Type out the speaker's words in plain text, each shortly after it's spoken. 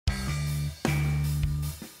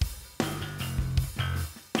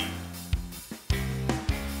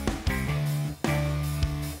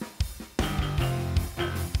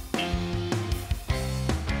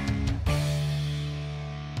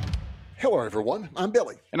Hello, everyone. I'm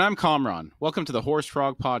Billy. And I'm Kamraun. Welcome to the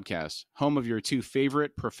HorseFrog podcast, home of your two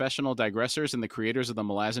favorite professional digressors and the creators of the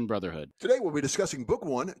Malazan Brotherhood. Today we'll be discussing Book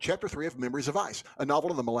 1, Chapter 3 of Memories of Ice, a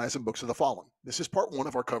novel in the Malazan Books of the Fallen. This is part 1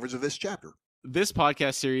 of our coverage of this chapter. This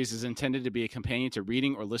podcast series is intended to be a companion to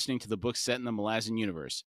reading or listening to the books set in the Malazan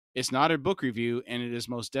universe. It's not a book review, and it is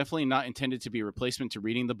most definitely not intended to be a replacement to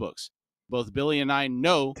reading the books. Both Billy and I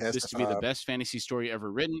know this to be the best fantasy story ever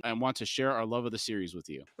written and want to share our love of the series with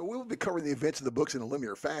you. We will be covering the events of the books in a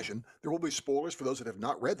linear fashion. There will be spoilers for those that have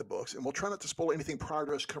not read the books, and we'll try not to spoil anything prior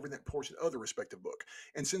to us covering that portion of the respective book.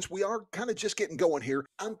 And since we are kind of just getting going here,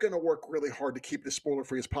 I'm going to work really hard to keep this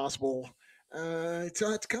spoiler-free as possible. It's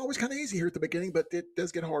always kind of easy here at the beginning, but it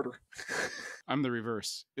does get harder. I'm the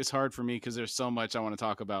reverse. It's hard for me because there's so much I want to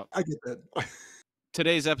talk about. I get that.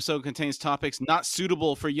 Today's episode contains topics not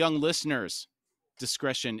suitable for young listeners.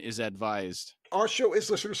 Discretion is advised. Our show is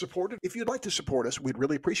listener supported. If you'd like to support us, we'd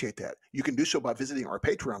really appreciate that. You can do so by visiting our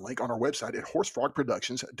Patreon link on our website at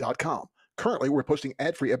horsefrogproductions.com. Currently, we're posting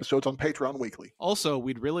ad-free episodes on Patreon weekly. Also,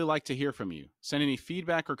 we'd really like to hear from you. Send any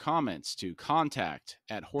feedback or comments to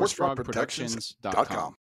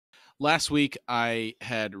contact@horsefrogproductions.com. Last week, I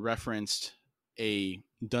had referenced a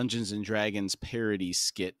Dungeons & Dragons parody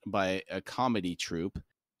skit by a comedy troupe.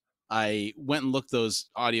 I went and looked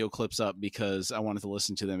those audio clips up because I wanted to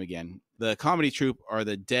listen to them again. The comedy troupe are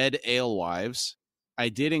the Dead Alewives. I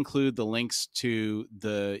did include the links to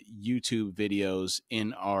the YouTube videos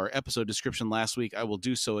in our episode description last week. I will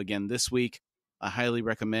do so again this week. I highly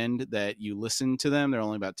recommend that you listen to them. They're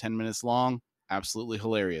only about 10 minutes long. Absolutely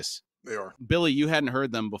hilarious. They are. Billy, you hadn't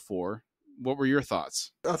heard them before. What were your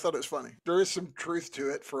thoughts? I thought it was funny. There is some truth to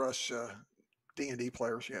it for us D&D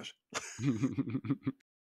players, yes.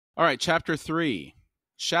 All right, Chapter 3.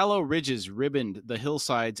 Shallow ridges ribboned the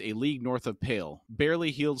hillsides a league north of Pale, barely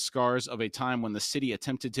healed scars of a time when the city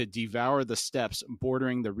attempted to devour the steppes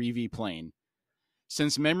bordering the Reeve plain.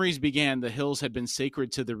 Since memories began, the hills had been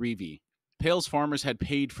sacred to the Reeve. Pale's farmers had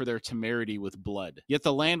paid for their temerity with blood, yet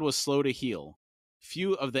the land was slow to heal.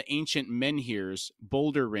 Few of the ancient menhirs,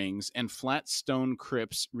 boulder rings, and flat stone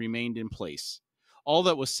crypts remained in place. All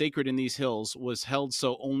that was sacred in these hills was held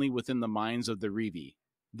so only within the minds of the Reeve.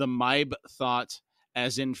 The Maib thought,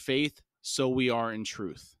 as in faith, so we are in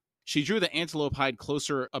truth. She drew the antelope hide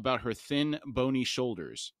closer about her thin, bony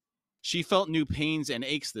shoulders. She felt new pains and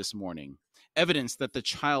aches this morning, evidence that the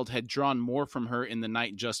child had drawn more from her in the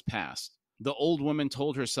night just past. The old woman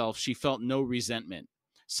told herself she felt no resentment.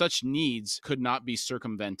 Such needs could not be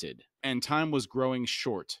circumvented, and time was growing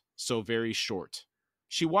short, so very short.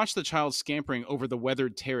 She watched the child scampering over the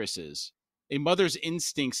weathered terraces. A mother's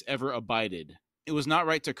instincts ever abided. It was not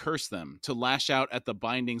right to curse them, to lash out at the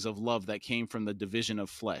bindings of love that came from the division of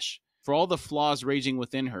flesh. For all the flaws raging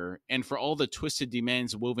within her, and for all the twisted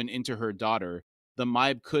demands woven into her daughter, the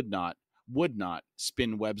Maib could not, would not,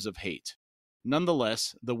 spin webs of hate.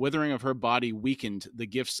 Nonetheless, the withering of her body weakened the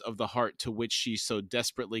gifts of the heart to which she so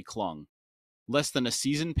desperately clung. Less than a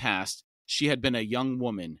season past, she had been a young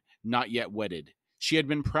woman, not yet wedded. She had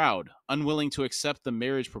been proud, unwilling to accept the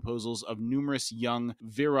marriage proposals of numerous young,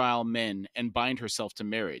 virile men and bind herself to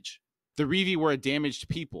marriage. The Reeve were a damaged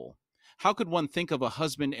people. How could one think of a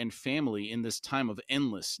husband and family in this time of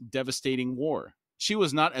endless, devastating war? She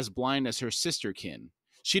was not as blind as her sister kin.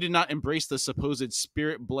 She did not embrace the supposed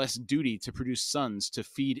spirit-blessed duty to produce sons to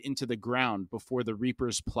feed into the ground before the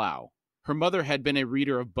reaper's plow. Her mother had been a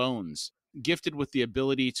reader of bones, gifted with the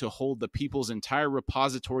ability to hold the people's entire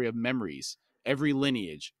repository of memories, every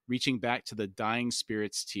lineage, reaching back to the dying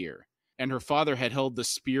spirit's tear. And her father had held the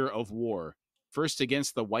spear of war, first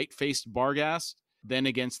against the white-faced Barghast, then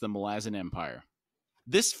against the Malazan Empire.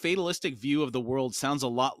 This fatalistic view of the world sounds a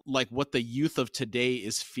lot like what the youth of today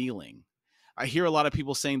is feeling. I hear a lot of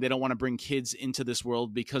people saying they don't want to bring kids into this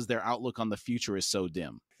world because their outlook on the future is so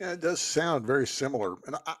dim. Yeah, it does sound very similar.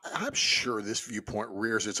 And I'm sure this viewpoint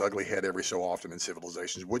rears its ugly head every so often in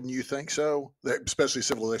civilizations. Wouldn't you think so? Especially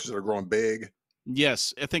civilizations that are growing big.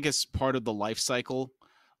 Yes, I think it's part of the life cycle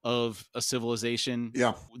of a civilization.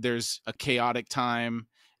 Yeah. There's a chaotic time,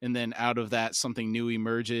 and then out of that, something new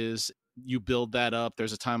emerges. You build that up.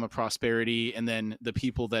 There's a time of prosperity, and then the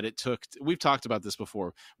people that it took. We've talked about this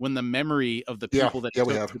before. When the memory of the people that it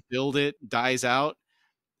took to build it dies out,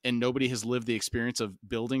 and nobody has lived the experience of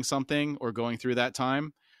building something or going through that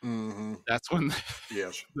time, that's when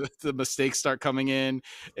the mistakes start coming in,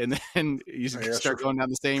 and then you start going down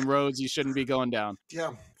the same roads you shouldn't be going down. Yeah,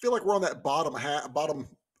 I feel like we're on that bottom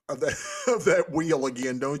of that wheel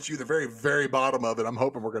again, don't you? The very, very bottom of it. I'm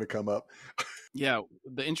hoping we're going to come up. Yeah,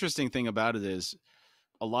 the interesting thing about it is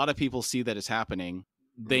a lot of people see that it's happening,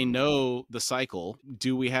 They know the cycle.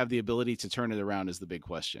 Do we have the ability to turn it around is the big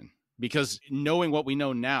question. Because knowing what we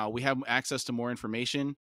know now, we have access to more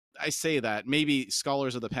information. I say that maybe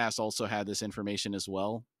scholars of the past also had this information as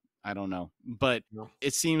well. I don't know. But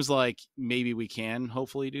it seems like maybe we can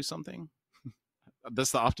hopefully do something.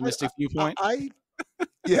 That's the optimistic viewpoint.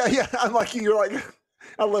 Yeah. I'm like, you're like,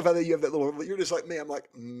 I love how you have that little, you're just like me. I'm like,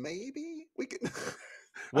 maybe we can.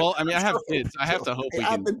 Well, I mean, I have kids. I have to hope we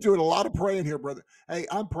can. I've been doing a lot of praying here, brother. Hey,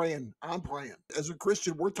 I'm praying. As a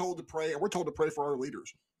Christian, we're told to pray, and we're told to pray for our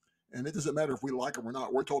leaders. And it doesn't matter if we like them or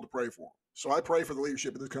not. We're told to pray for them. So I pray for the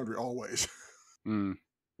leadership of this country always.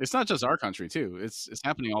 It's not just our country, too. It's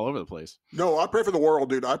happening all over the place. No, I pray for the world,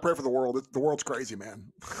 dude. I pray for the world. The world's crazy,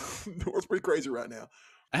 man. The world's pretty crazy right now.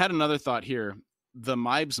 I had another thought here. The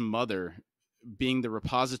Mib's mother being the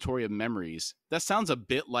repository of memories. That sounds a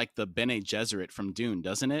bit like the Bene Gesserit from Dune,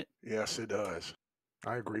 doesn't it? Yes, it does.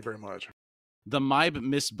 I agree very much. The Mib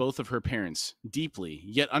missed both of her parents deeply,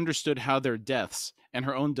 yet understood how their deaths and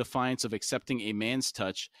her own defiance of accepting a man's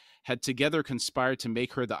touch had together conspired to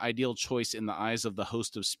make her the ideal choice in the eyes of the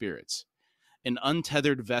host of spirits. An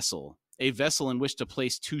untethered vessel, a vessel in which to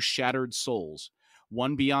place two shattered souls,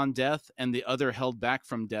 one beyond death and the other held back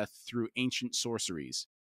from death through ancient sorceries.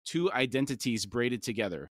 Two identities braided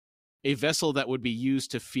together, a vessel that would be used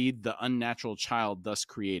to feed the unnatural child thus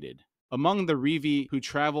created. Among the Revi who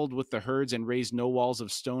traveled with the herds and raised no walls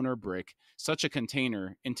of stone or brick, such a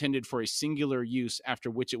container, intended for a singular use after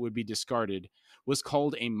which it would be discarded, was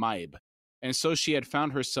called a Mib. And so she had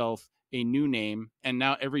found herself a new name, and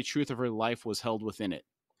now every truth of her life was held within it.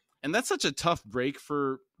 And that's such a tough break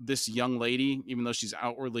for this young lady, even though she's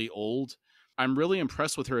outwardly old. I'm really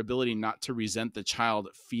impressed with her ability not to resent the child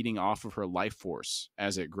feeding off of her life force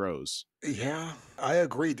as it grows. Yeah, I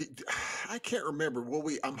agree. I can't remember.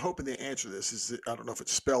 I'm hoping the answer to this is, I don't know if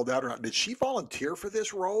it's spelled out or not. Did she volunteer for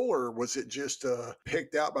this role, or was it just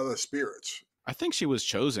picked out by the spirits? I think she was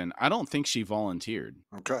chosen. I don't think she volunteered.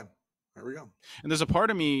 Okay. There we go. And there's a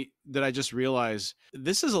part of me that I just realized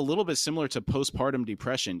this is a little bit similar to postpartum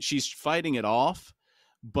depression. She's fighting it off,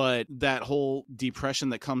 but that whole depression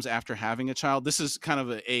that comes after having a child, this is kind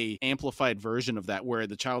of a amplified version of that, where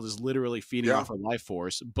the child is literally feeding off her life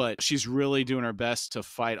force, but she's really doing her best to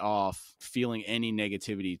fight off feeling any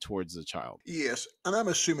negativity towards the child. Yes. And I'm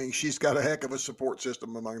assuming she's got a heck of a support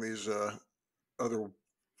system among these other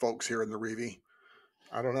folks here in the Revi.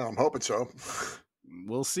 I don't know. I'm hoping so.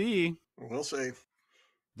 We'll see. We'll see.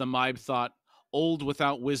 The Mib thought, old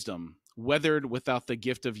without wisdom, weathered without the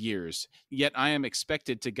gift of years, yet I am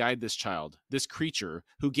expected to guide this child, this creature,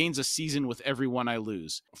 who gains a season with every one I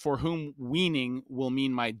lose, for whom weaning will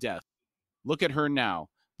mean my death. Look at her now,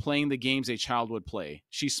 playing the games a child would play.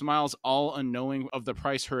 She smiles, all unknowing of the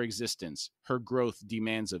price her existence, her growth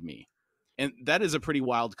demands of me. And that is a pretty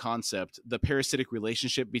wild concept, the parasitic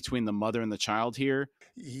relationship between the mother and the child here.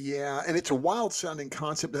 Yeah, and it's a wild sounding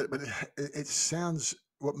concept, but it sounds,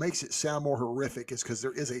 what makes it sound more horrific is because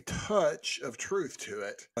there is a touch of truth to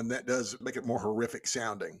it, and that does make it more horrific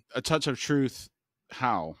sounding. A touch of truth,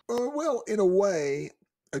 how? Well, in a way,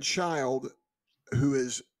 a child who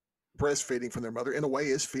is breastfeeding from their mother, in a way,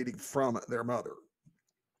 is feeding from their mother.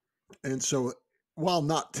 And so, while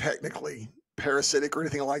not technically parasitic or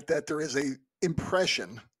anything like that, there is a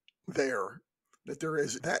impression there that there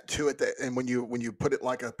is that to it. That, and when you put it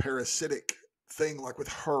like a parasitic thing, like with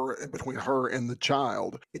her and between her and the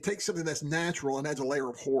child, it takes something that's natural and adds a layer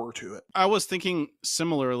of horror to it. I was thinking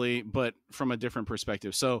similarly, but from a different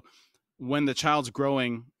perspective. So when the child's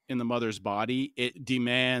growing in the mother's body, it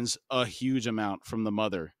demands a huge amount from the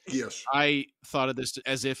mother. Yes. I thought of this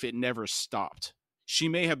as if it never stopped. She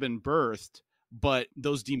may have been birthed, but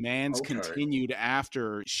those demands continued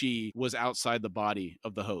after she was outside the body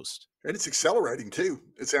of the host. And it's accelerating too,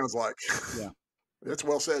 it sounds like. Yeah. That's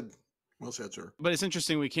well said. Well said, sir. But it's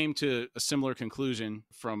interesting, we came to a similar conclusion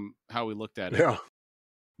from how we looked at it. Yeah.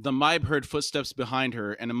 The Mib heard footsteps behind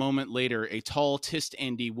her, and a moment later, a tall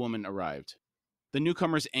Tist-Andi woman arrived. The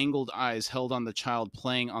newcomer's angled eyes held on the child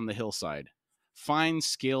playing on the hillside. Fine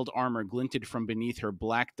scaled armor glinted from beneath her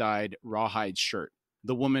black-dyed, rawhide shirt.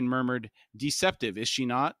 The woman murmured, "Deceptive, is she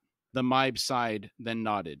not?" The Mib sighed, then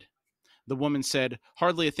nodded. The woman said,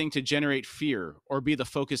 "Hardly a thing to generate fear or be the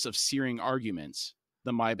focus of searing arguments."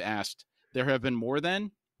 The Mib asked, "There have been more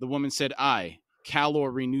then?" The woman said, "Aye,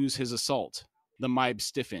 Calor renews his assault." The Mib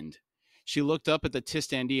stiffened. She looked up at the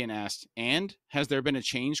Tist-Andi and asked, "And? Has there been a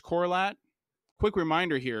change, Corlat?" Quick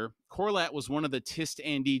reminder here, Corlat was one of the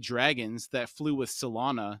Tist-Andi dragons that flew with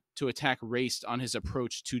Silana to attack Raced on his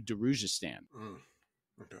approach to Darujistan.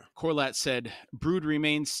 Okay. Corlat said, "Brood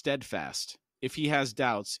remains steadfast. If he has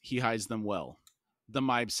doubts, he hides them well." The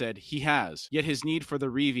Maib said, he has, yet his need for the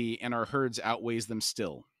Revi and our herds outweighs them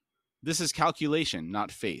still. This is calculation,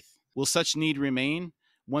 not faith. Will such need remain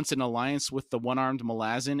once an alliance with the one-armed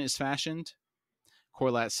Malazan is fashioned?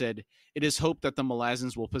 Corlat said, it is hoped that the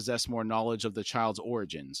Malazans will possess more knowledge of the child's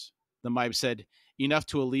origins. The Maib said, enough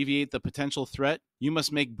to alleviate the potential threat? You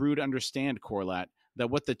must make Brood understand, Corlat, that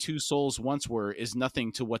what the two souls once were is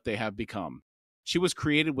nothing to what they have become. She was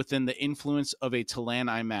created within the influence of a Talan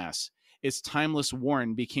Imas. Its timeless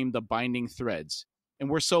warren became the binding threads, and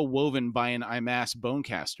were so woven by an Imas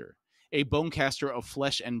bonecaster, a bonecaster of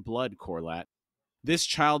flesh and blood, Corlat. This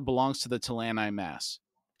child belongs to the Talan Imas.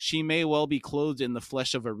 She may well be clothed in the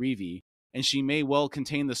flesh of a Revi, and she may well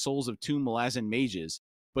contain the souls of two Malazan mages,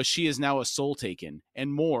 but she is now a soul taken,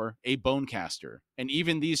 and more, a bonecaster, and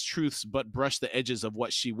even these truths but brush the edges of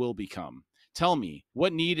what she will become. Tell me,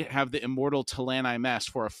 what need have the immortal Talan Imas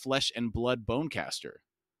for a flesh and blood bonecaster?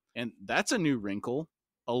 And that's a new wrinkle.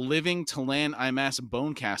 A living Talan Imas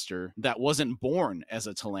bonecaster that wasn't born as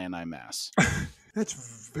a Talan Imas.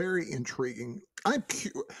 That's very intriguing.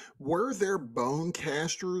 Were there bone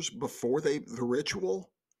casters before the ritual?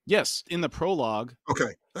 Yes, in the prologue.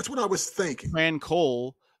 Okay, that's what I was thinking. Cran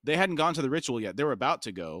Cole, they hadn't gone to the ritual yet. They were about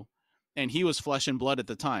to go, and he was flesh and blood at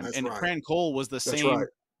the time. That's and right. Cran Cole was the That's same right.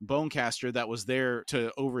 bonecaster that was there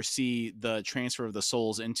to oversee the transfer of the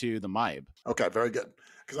souls into the Maib. Okay, very good.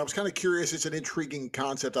 Because I was kind of curious. It's an intriguing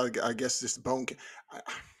concept. I guess this bone.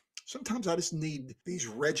 Sometimes I just need these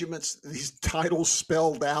regiments, these titles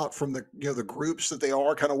spelled out from the the groups that they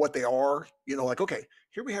are, kind of what they are. Like, okay,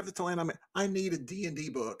 here we have the Talan. I need a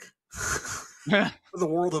D&D book for the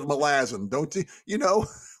world of Malazan. Don't you?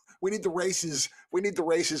 We need the races. We need the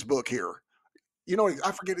races book here.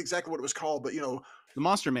 I forget exactly what it was called, but the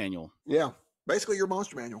monster manual. Yeah. Basically, your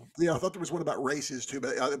monster manual. Yeah, I thought there was one about races too,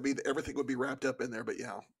 but everything would be wrapped up in there. But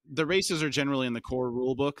yeah, the races are generally in the core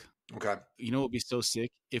rule book. Okay. You know what would be so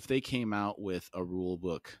sick? If they came out with a rule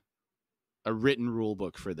book, a written rule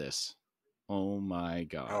book for this. Oh my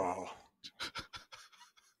God. Oh.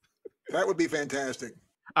 That would be fantastic.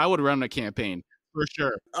 I would run a campaign for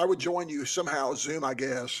sure. I would join you somehow, Zoom, I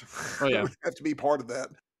guess. Oh, yeah. I would have to be part of that.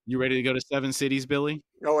 You ready to go to 7 cities, Billy?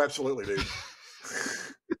 Oh, absolutely, dude.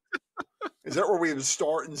 Is that where we would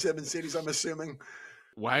start in 7 cities, I'm assuming?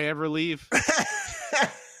 Why ever leave?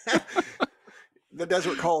 The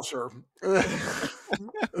desert calls, sir.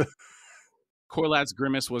 Corlat's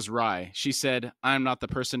grimace was wry. She said, I'm not the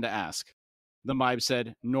person to ask. The Maib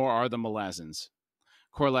said, nor are the Malazans.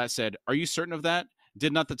 Corlat said, are you certain of that?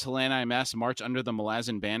 Did not the Talan Imas march under the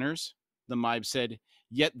Malazan banners? The Maib said,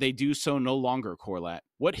 yet they do so no longer, Corlat.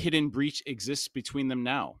 What hidden breach exists between them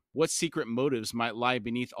now? What secret motives might lie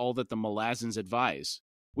beneath all that the Malazans advise?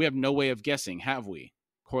 We have no way of guessing, have we?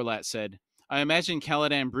 Corlat said, I imagine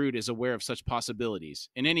Caladan Brood is aware of such possibilities.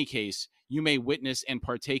 In any case, you may witness and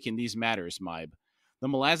partake in these matters, Maib. The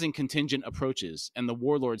Malazan contingent approaches, and the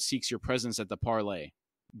warlord seeks your presence at the parley.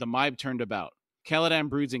 The Maib turned about. Caladan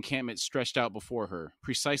Brood's encampment stretched out before her,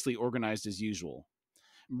 precisely organized as usual.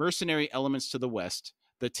 Mercenary elements to the west,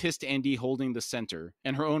 the Tist Andi holding the center,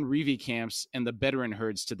 and her own Revi camps and the Bedouin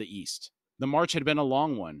herds to the east. The march had been a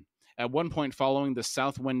long one, at one point following the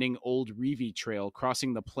south-wending old Revi trail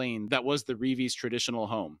crossing the plain that was the Revi's traditional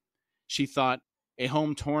home. She thought, a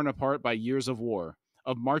home torn apart by years of war,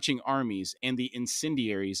 of marching armies and the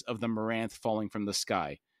incendiaries of the Maranth falling from the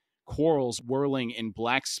sky, quarrels whirling in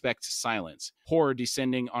black-specked silence, horror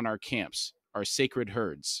descending on our camps, our sacred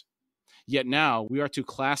herds. Yet now we are to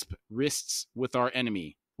clasp wrists with our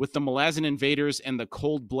enemy, with the Malazan invaders and the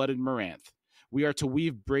cold-blooded Maranth. We are to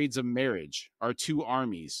weave braids of marriage, our two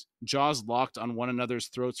armies, jaws locked on one another's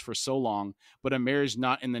throats for so long, but a marriage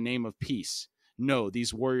not in the name of peace. No,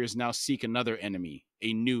 these warriors now seek another enemy,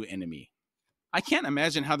 a new enemy. I can't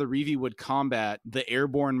imagine how the Revi would combat the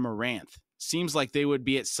airborne Maranth. Seems like they would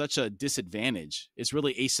be at such a disadvantage. It's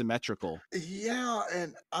really asymmetrical. Yeah,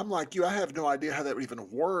 and I'm like you. I have no idea how that would even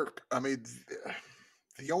work. I mean,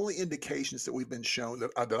 the only indications that we've been shown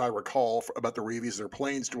that I recall about the Revis, they're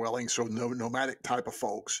plains dwelling, so no nomadic type of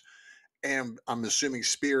folks. And I'm assuming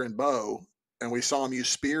spear and bow. And we saw them use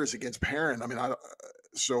spears against Perrin. I mean,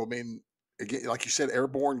 again, like you said,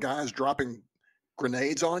 airborne guys dropping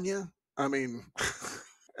grenades on you. I mean,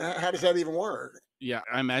 how does that even work? Yeah,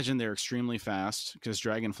 I imagine they're extremely fast because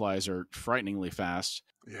dragonflies are frighteningly fast.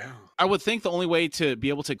 Yeah. I would think the only way to be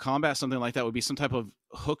able to combat something like that would be some type of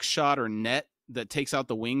hook shot or net that takes out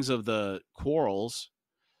the wings of the quarrels,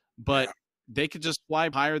 but they could just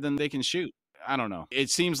fly higher than they can shoot. I don't know.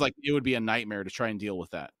 It seems like it would be a nightmare to try and deal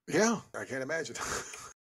with that. Yeah, I can't imagine.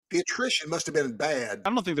 The attrition must have been bad. I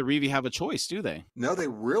don't think the Revi have a choice, do they? No, they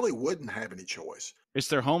really wouldn't have any choice. It's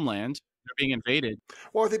their homeland. They're being invaded.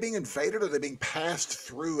 Well, are they being invaded or are they being passed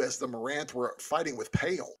through as the Moranth were fighting with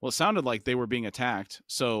Pale? Well, it sounded like they were being attacked.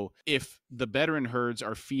 So if the veteran herds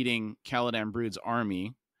are feeding Caladan Brood's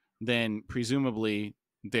army, then presumably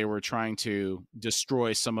they were trying to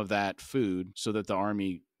destroy some of that food so that the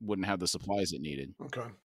army wouldn't have the supplies it needed. Okay.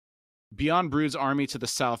 Beyond Brood's army to the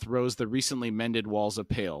south rose the recently mended walls of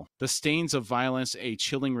Pale, the stains of violence a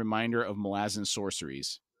chilling reminder of Malazan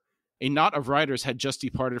sorceries. A knot of riders had just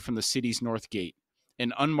departed from the city's north gate,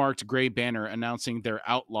 an unmarked gray banner announcing their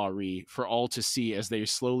outlawry for all to see as they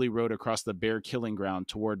slowly rode across the bare killing ground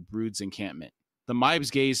toward Brood's encampment. The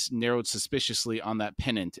Maibe's gaze narrowed suspiciously on that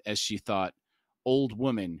pennant as she thought, "Old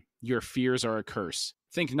woman, your fears are a curse.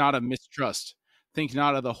 Think not of mistrust. Think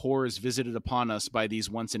not of the horrors visited upon us by these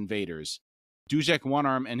once invaders. Dujek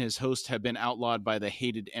Onearm and his host have been outlawed by the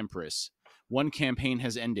hated Empress. One campaign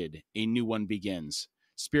has ended, a new one begins.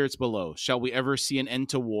 Spirits below, shall we ever see an end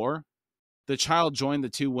to war?" The child joined the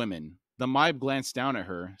two women. The Maibe glanced down at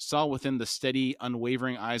her, saw within the steady,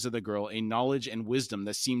 unwavering eyes of the girl a knowledge and wisdom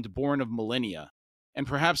that seemed born of millennia. And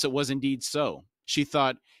perhaps it was indeed so. She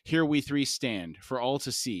thought, here we three stand, for all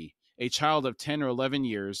to see, a child of 10 or 11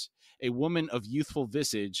 years, a woman of youthful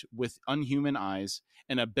visage with unhuman eyes,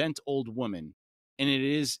 and a bent old woman. And it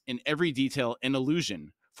is, in every detail, an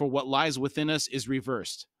illusion, for what lies within us is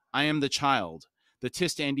reversed. I am the child. The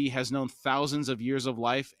Tistandi has known thousands of years of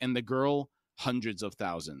life, and the girl, hundreds of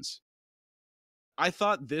thousands. I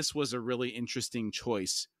thought this was a really interesting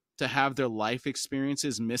choice to have their life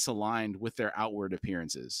experiences misaligned with their outward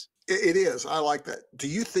appearances. It is. I like that. Do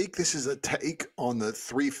you think this is a take on the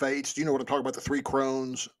three fates? Do you know what I'm talking about? The three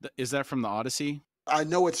crones? Is that from the Odyssey? I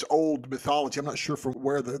know it's old mythology. I'm not sure from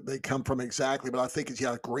where they come from exactly, but I think it's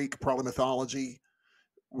Greek probably mythology,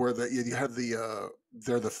 where you have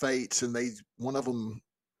they're the fates, and one of them,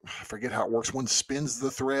 I forget how it works. One spins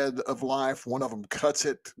the thread of life. One of them cuts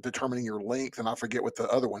it, determining your length, and I forget what the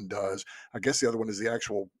other one does. I guess the other one is the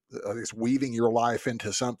actual, it's weaving your life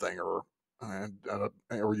into something, or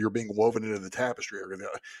you're being woven into the tapestry,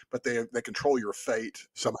 but they control your fate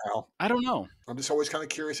somehow. I don't know. I'm just always kind of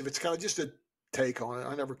curious if it's kind of just a take on it.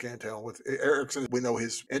 I never can tell. With Erikson, we know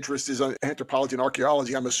his interest is on anthropology and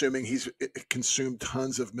archaeology. I'm assuming he's consumed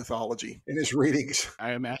tons of mythology in his readings.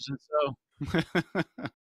 I imagine so.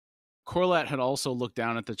 Corlat had also looked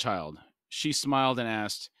down at the child. She smiled and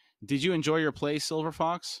asked, "Did you enjoy your play, Silver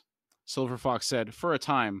Fox?" Silver Fox said, "For a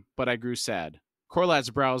time, but I grew sad." Corlat's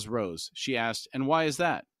brows rose. She asked, "And why is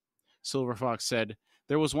that?" Silver Fox said,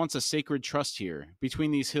 "There was once a sacred trust here,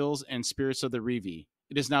 between these hills and spirits of the Revi.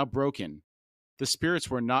 It is now broken. The spirits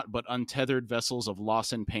were naught but untethered vessels of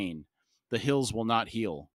loss and pain. The hills will not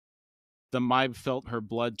heal." The Maibe felt her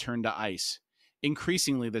blood turn to ice.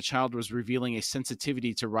 Increasingly, the child was revealing a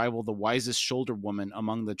sensitivity to rival the wisest shoulder woman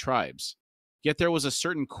among the tribes. Yet there was a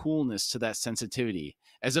certain coolness to that sensitivity,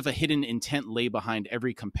 as if a hidden intent lay behind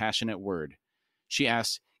every compassionate word. She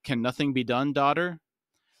asked, "Can nothing be done, daughter?"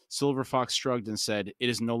 Silver Fox shrugged and said, "It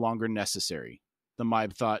is no longer necessary." The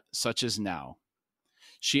Maibe thought, "Such as now."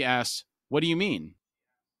 She asked, "What do you mean?"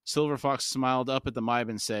 Silver Fox smiled up at the Maibe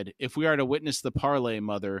and said, "If we are to witness the parley,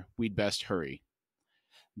 mother, we'd best hurry."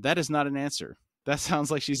 That is not an answer. That sounds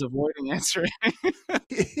like she's avoiding answering.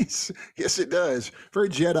 Yes, it does. Very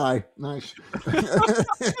Jedi. Nice.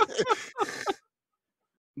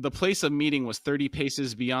 The place of meeting was 30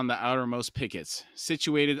 paces beyond the outermost pickets,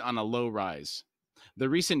 situated on a low rise. The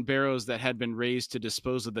recent barrows that had been raised to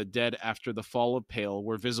dispose of the dead after the fall of Pale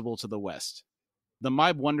were visible to the west. The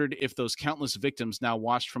Maibe wondered if those countless victims now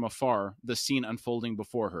watched from afar the scene unfolding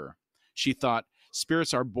before her. She thought,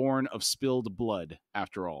 spirits are born of spilled blood,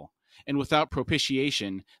 after all, and without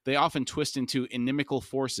propitiation, they often twist into inimical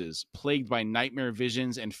forces, plagued by nightmare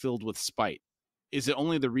visions and filled with spite. Is it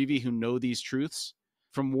only the Revi who know these truths?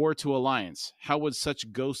 From war to alliance, how would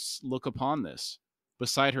such ghosts look upon this?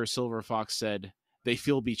 Beside her, Silver Fox said, "They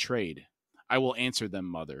feel betrayed. I will answer them,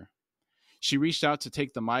 mother." She reached out to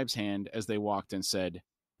take the Maibe's hand as they walked and said,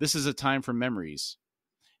 "This is a time for memories.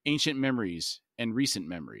 Ancient memories and recent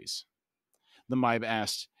memories." The Maibe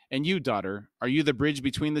asked, "And you, daughter, are you the bridge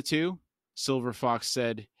between the two?" Silver Fox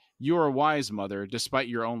said, "You are wise, mother, despite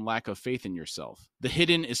your own lack of faith in yourself. The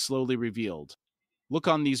hidden is slowly revealed. Look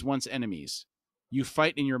on these once enemies. You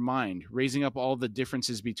fight in your mind, raising up all the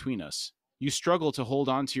differences between us. You struggle to hold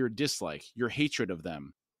on to your dislike, your hatred of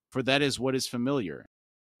them, for that is what is familiar.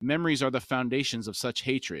 Memories are the foundations of such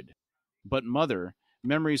hatred. But, mother,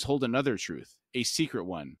 memories hold another truth, a secret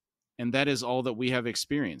one, and that is all that we have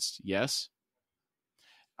experienced, yes?"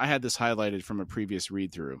 I had this highlighted from a previous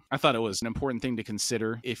read through. I thought it was an important thing to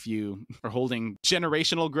consider if you are holding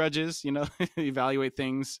generational grudges, evaluate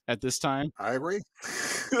things at this time. I agree.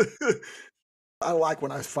 I like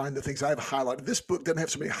when I find the things I have highlighted. This book doesn't have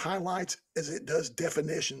so many highlights as it does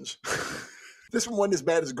definitions. This one wasn't as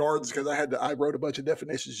bad as Gardens because I wrote a bunch of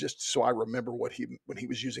definitions just so I remember when he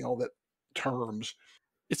was using all that terms.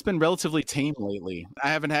 It's been relatively tame lately. I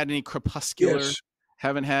haven't had any crepuscular,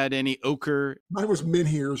 haven't had any ochre. Mine was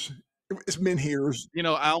menhirs. It's menhirs.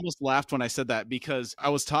 I almost laughed when I said that because I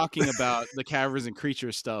was talking about the Caverns and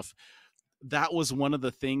Creatures stuff. That was one of the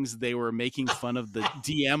things they were making fun of the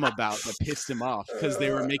DM about that pissed him off because they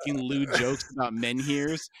were making lewd jokes about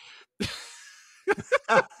menhirs.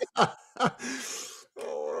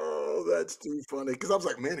 Oh, that's too funny. Because I was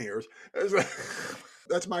like, menhirs.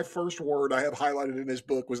 That's my first word I have highlighted in this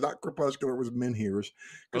book was not crepuscular, it was menhirs.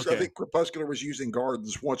 Because I think crepuscular was used in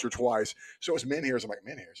Gardens once or twice. So it's menhirs. I'm like,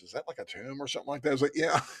 menhirs, is that like a tomb or something like that? I was like,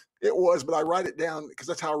 yeah, it was. But I write it down because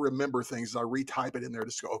that's how I remember things. I retype it in there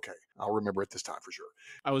to go, okay, I'll remember it this time for sure.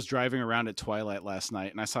 I was driving around at twilight last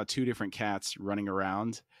night and I saw 2 different cats running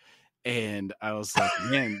around. And I was like,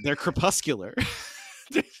 man, they're crepuscular.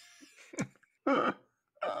 And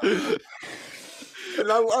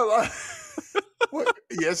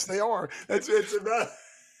yes, they are. That's enough.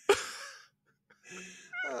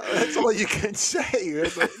 That's all you can say.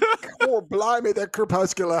 It's like, oh, blimey, they're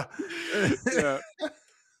crepuscular. Yeah.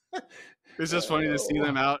 It's just funny to see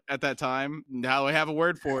them out at that time. Now I have a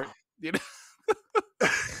word for it.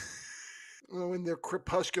 Well, in their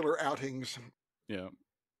crepuscular outings. Yeah.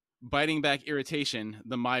 Biting back irritation,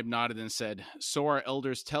 the Mibe nodded and said, "So our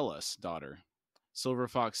elders tell us, daughter." Silver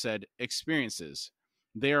Fox said, "Experiences.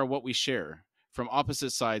 They are what we share. From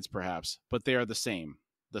opposite sides, perhaps, but they are the same.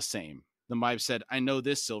 The same." The Mibe said, "I know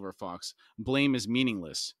this, Silver Fox. Blame is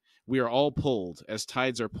meaningless. We are all pulled, as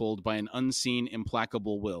tides are pulled by an unseen,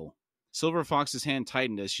 implacable will." Silver Fox's hand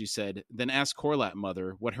tightened as she said, "Then ask Corlat,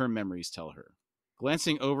 mother, what her memories tell her."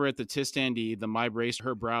 Glancing over at the Tistandee, the Mibe raised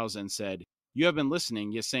her brows and said, "You have been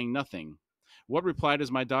listening, yet saying nothing. What reply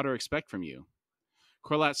does my daughter expect from you?"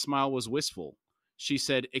 Corlat's smile was wistful. She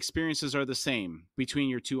said, "Experiences are the same, between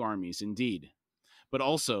your 2 armies, indeed, but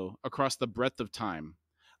also across the breadth of time.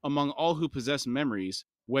 Among all who possess memories,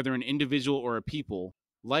 whether an individual or a people,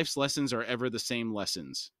 life's lessons are ever the same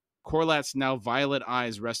lessons." Corlat's now violet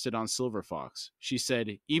eyes rested on Silver Fox. She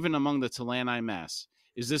said, "Even among the Talani mass.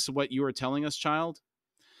 Is this what you are telling us, child?"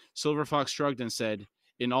 Silver Fox shrugged and said,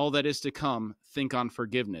 "In all that is to come, think on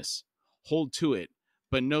forgiveness. Hold to it,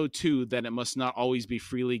 but know too that it must not always be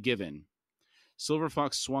freely given." Silver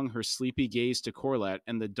Fox swung her sleepy gaze to Corlat,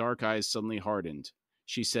 and the dark eyes suddenly hardened.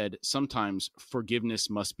 She said, "Sometimes forgiveness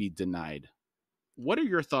must be denied." What are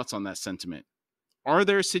your thoughts on that sentiment? Are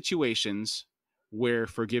there situations where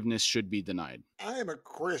forgiveness should be denied? I am a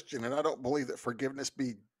Christian, and I don't believe that forgiveness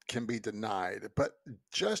can be denied, but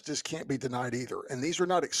justice can't be denied either. And these are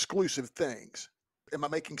not exclusive things. Am I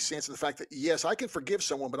making sense of the fact that, yes, I can forgive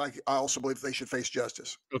someone, but I also believe they should face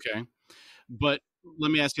justice? Okay. But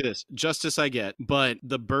let me ask you this. Justice I get, but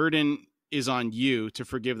the burden is on you to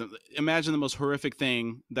forgive them. Imagine the most horrific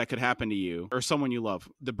thing that could happen to you or someone you love.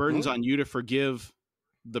 The burden's on you to forgive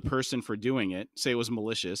the person for doing it. Say it was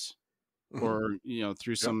malicious or,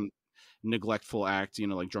 through some neglectful act,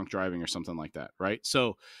 like drunk driving or something like that. Right.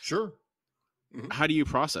 So sure. How do you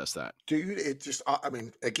process that? Dude, it just,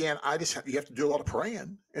 again, you have to do a lot of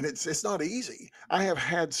praying, and it's not easy. I have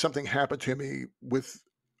had something happen to me with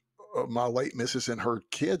my late missus and her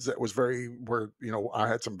kids that was I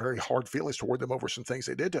had some very hard feelings toward them over some things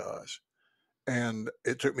they did to us. And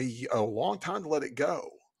it took me a long time to let it go.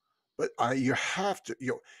 But you have to,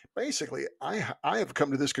 basically, I have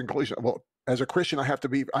come to this conclusion. Well, as a Christian, I have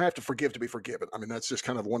to forgive to be forgiven. I mean, that's just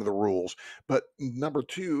kind of one of the rules. But number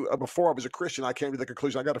 2, before I was a Christian, I came to the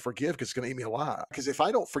conclusion I got to forgive because it's going to eat me alive. Because if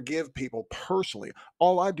I don't forgive people personally,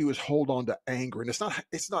 all I do is hold on to anger. And it's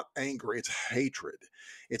not anger, it's hatred.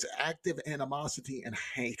 It's active animosity and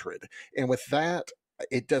hatred. And with that,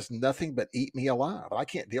 it does nothing but eat me alive. I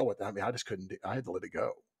can't deal with that. I mean, I just couldn't, I had to let it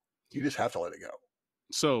go. You just have to let it go.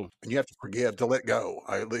 And you have to forgive to let go.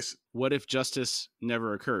 At least. What if justice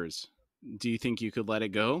never occurs? Do you think you could let it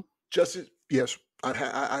go? Justice, yes.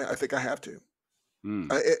 I think I have to.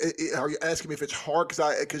 Are you asking me if it's hard?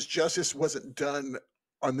 Because justice wasn't done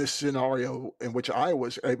on this scenario in which I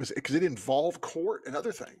was. It was because it involved court and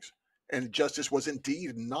other things, and justice was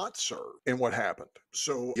indeed not served in what happened.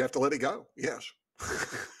 So you have to let it go. Yes,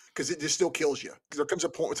 because it just still kills you. Because there comes a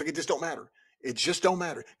point where it's like it just don't matter. It just don't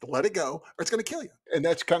matter. To let it go, or it's going to kill you. And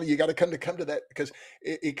that's kind of you got to come to that because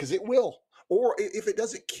it will. Or if it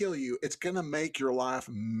doesn't kill you, it's going to make your life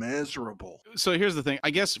miserable. So here's the thing. I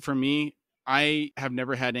guess for me, I have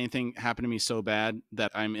never had anything happen to me so bad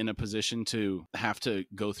that I'm in a position to have to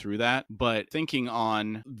go through that. But thinking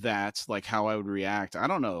on that, like how I would react, I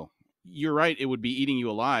don't know. You're right. It would be eating you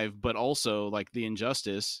alive, but also like the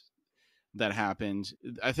injustice that happened.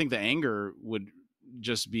 I think the anger would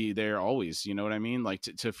just be there always. You know what I mean? Like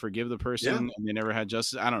to forgive the person and they never had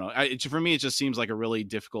justice. I don't know. For me, it just seems like a really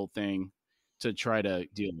difficult thing to try to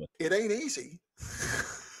deal with. It ain't easy.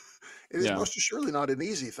 It is most assuredly not an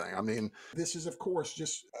easy thing. I mean, this is, of course,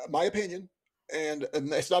 just my opinion. And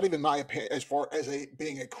it's not even my opinion. As far as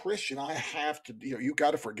being a Christian, I have to, you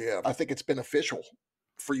got to forgive. I think it's beneficial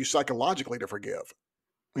for you psychologically to forgive,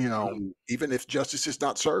 even if justice is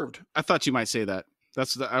not served. I thought you might say that.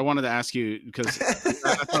 I wanted to ask you because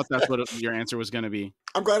I thought that's what your answer was going to be.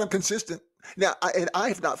 I'm glad I'm consistent. Now, I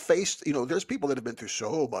have not faced, there's people that have been through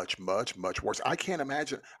so much, much, much worse. I can't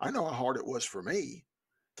imagine. I know how hard it was for me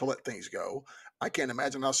to let things go. I can't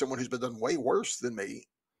imagine how someone who's been done way worse than me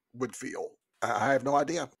would feel. I have no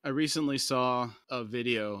idea. I recently saw a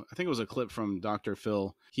video. I think it was a clip from Dr.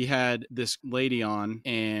 Phil. He had this lady on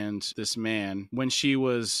and this man. When she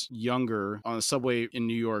was younger on the subway in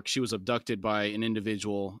New York, she was abducted by an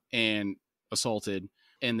individual and assaulted.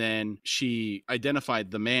 And then she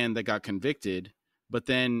identified the man that got convicted. But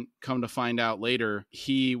then come to find out later,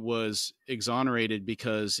 he was exonerated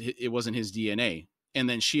because it wasn't his DNA. And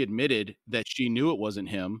then she admitted that she knew it wasn't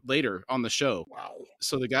him later on the show. Wow.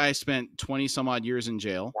 So the guy spent 20 some odd years in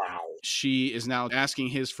jail. Wow. She is now asking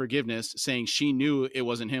his forgiveness, saying she knew it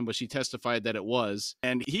wasn't him, but she testified that it was.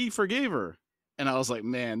 And he forgave her. And I was like,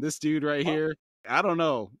 man, this dude right here, I don't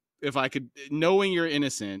know if I could, knowing you're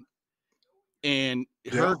innocent and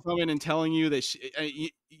her coming and telling you that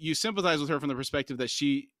you sympathize with her from the perspective that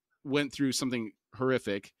she went through something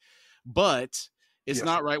horrific, but it's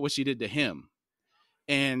not right what she did to him.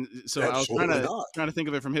 And so Absolutely I was trying to think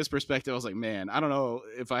of it from his perspective. I was like, man, I don't know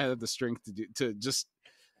if I had the strength to just,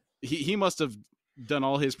 he must have done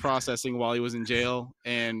all his processing while he was in jail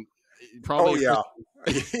and probably. Oh,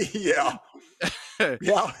 yeah.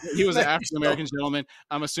 Yeah. He was an African-American gentleman.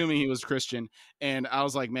 I'm assuming he was Christian. And I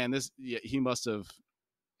was like, man, he must have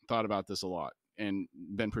thought about this a lot and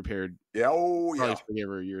been prepared. Yeah. Oh, yeah. Forgave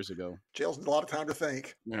her years ago. Jail's a lot of time to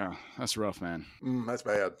think. Yeah. That's rough, man. That's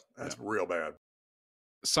bad. That's real bad.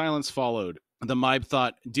 Silence followed. The Mibe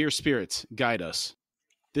thought, "Dear spirits, guide us.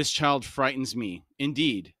 This child frightens me.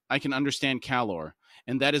 Indeed, I can understand Calor,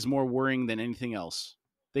 and that is more worrying than anything else."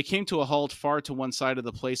 They came to a halt far to one side of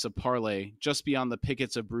the place of parley, just beyond the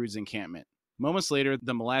pickets of Brood's encampment. Moments later,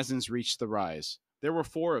 the Malazans reached the rise. There were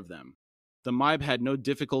 4 of them. The Mibe had no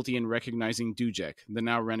difficulty in recognizing Dujek, the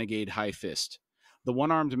now renegade High Fist. The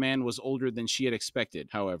one-armed man was older than she had expected,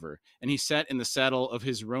 however, and he sat in the saddle of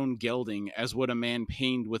his roan gelding as would a man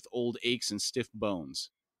pained with old aches and stiff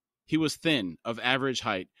bones. He was thin, of average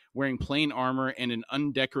height, wearing plain armor and an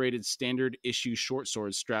undecorated standard-issue short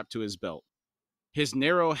sword strapped to his belt. His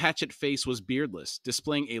narrow hatchet face was beardless,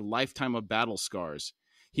 displaying a lifetime of battle scars.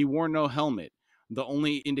 He wore no helmet, the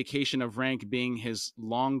only indication of rank being his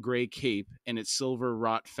long gray cape and its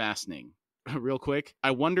silver-wrought fastening. Real quick, I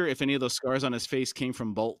wonder if any of those scars on his face came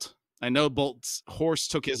from Bolt. I know Bolt's horse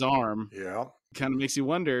took his arm. Yeah. Kind of makes you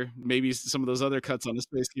wonder, maybe some of those other cuts on his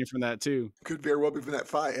face came from that too. Could very well be from that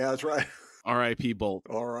fight. Yeah, that's right. R.I.P. Bolt.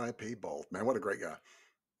 R.I.P. Bolt. Man, what a great guy.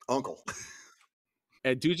 Uncle.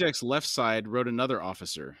 At Dujek's left side rode another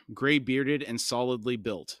officer, gray-bearded and solidly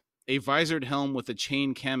built. A visored helm with a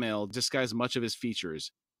chain camail disguised much of his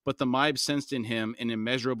features, but the Mibe sensed in him an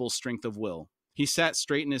immeasurable strength of will. He sat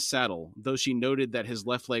straight in his saddle, though she noted that his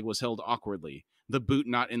left leg was held awkwardly, the boot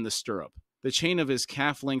not in the stirrup. The chain of his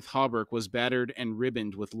calf-length hauberk was battered and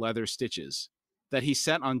ribboned with leather stitches. That he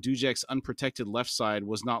sat on Dujek's unprotected left side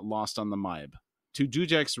was not lost on the Mibe. To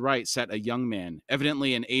Dujek's right sat a young man,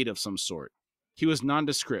 evidently an aide of some sort. He was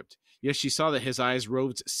nondescript, yet she saw that his eyes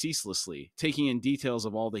roved ceaselessly, taking in details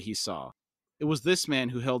of all that he saw. It was this man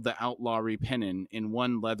who held the outlawry pennon in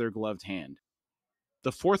one leather-gloved hand.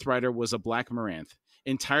 The 4th rider was a black Maranth,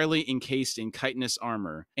 entirely encased in chitinous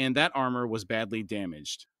armor, and that armor was badly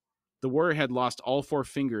damaged. The warrior had lost all 4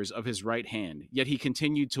 fingers of his right hand, yet he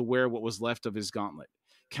continued to wear what was left of his gauntlet.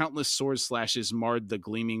 Countless sword slashes marred the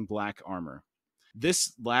gleaming black armor.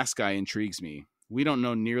 This last guy intrigues me. We don't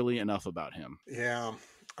know nearly enough about him. Yeah,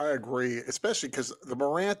 I agree, especially because the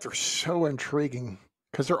Maranth are so intriguing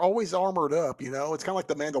because they're always armored up, It's kind of like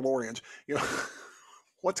the Mandalorians,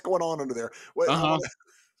 What's going on under there?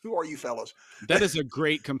 Who are you fellows? That is a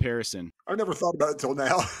great comparison. I've never thought about it until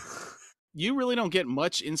now. You really don't get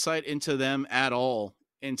much insight into them at all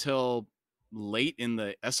until late in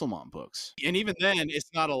the Esselmont books. And even then, it's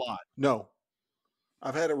not a lot. No.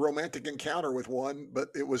 I've had a romantic encounter with one, but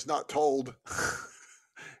it was not told.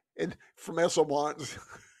 And from Esselmont,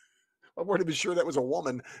 I wanted to be sure that was a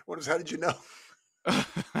woman. How did you know?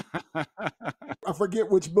 I forget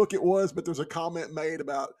which book it was, but there's a comment made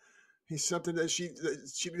about he's something that she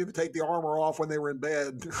didn't even take the armor off when they were in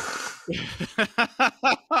bed.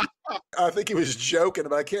 I think he was joking,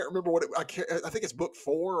 but I can't remember what I think it's book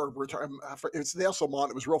 4 or Return. It's the Esselmont.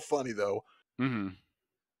 It was real funny though. Mm-hmm.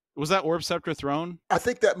 Was that Orb Scepter Throne? I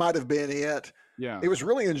think that might have been it. Yeah. It was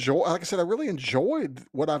really like I said, I really enjoyed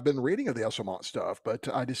what I've been reading of the Esselmont stuff, but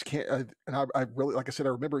I just can't. I really, like I said, I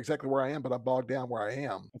remember exactly where I am, but I'm bogged down where I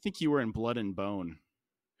am. I think you were in Blood and Bone,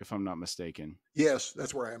 if I'm not mistaken. Yes,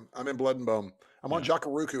 that's where I am. I'm in Blood and Bone. I'm on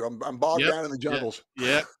Jakaruku. I'm bogged down in the jungles.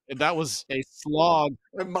 Yeah. That was a slog.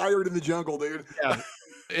 I'm mired in the jungle, dude. Yeah.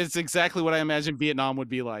 It's exactly what I imagine Vietnam would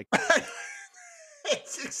be like.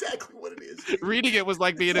 It's exactly what it is. Dude. Reading it was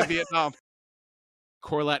like being in Vietnam.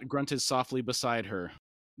 Corlat grunted softly beside her.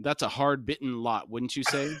 That's a hard-bitten lot, wouldn't you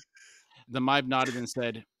say? The Maib nodded and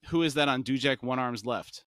said, who is that on Dujek One Arm's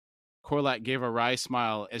left? Corlat gave a wry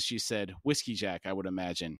smile as she said, Whiskey Jack, I would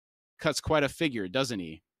imagine. Cuts quite a figure, doesn't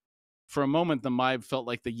he? For a moment, the Maib felt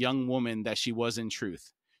like the young woman that she was in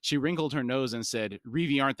truth. She wrinkled her nose and said,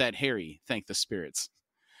 Reeve aren't that hairy, thank the spirits.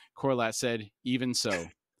 Corlat said, even so.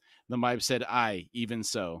 The Maib said, aye, even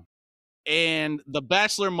so. And the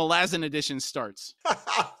Bachelor Malazan edition starts.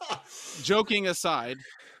 Joking aside,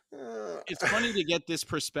 it's funny to get this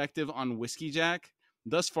perspective on Whiskey Jack.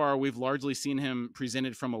 Thus far, we've largely seen him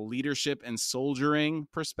presented from a leadership and soldiering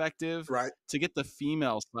perspective. Right. To get the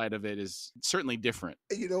female side of it is certainly different.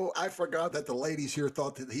 You know, I forgot that the ladies here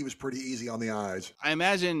thought that he was pretty easy on the eyes. I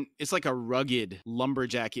imagine it's like a rugged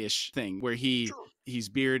lumberjack-ish thing where he's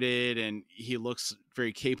bearded and he looks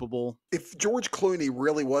very capable. If George Clooney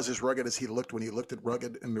really was as rugged as he looked when he looked at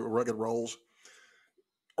rugged roles,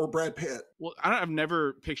 or Brad Pitt. Well, I've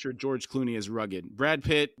never pictured George Clooney as rugged. Brad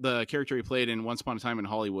Pitt, the character he played in Once Upon a Time in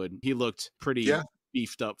Hollywood, he looked pretty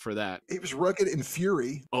beefed up for that. He was rugged in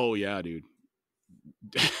Fury. Oh, yeah, dude.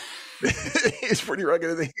 He's pretty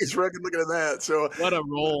rugged. He's rugged looking at that. So what a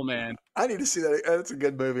role, man. I need to see that. That's a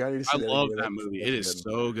good movie. I need to see that. I love that movie. It is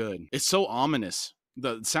so good. It's so ominous.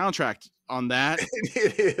 The soundtrack on that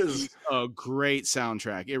it is a great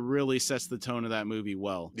soundtrack. It really sets the tone of that movie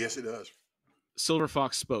well. Yes, it does. Silver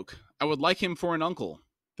Fox spoke. I would like him for an uncle.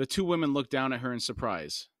 The two women looked down at her in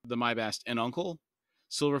surprise. The Maib asked, an uncle?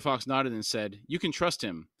 Silver Fox nodded and said, you can trust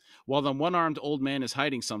him. While the one-armed old man is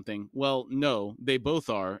hiding something, well, no, they both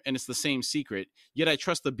are, and it's the same secret, yet I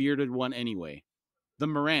trust the bearded one anyway. The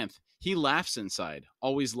Moranth, he laughs inside,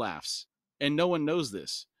 always laughs. And no one knows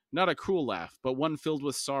this. Not a cruel laugh, but one filled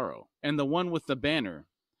with sorrow. And the one with the banner.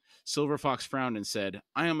 Silver Fox frowned and said,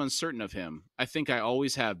 I am uncertain of him. I think I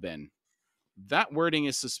always have been. That wording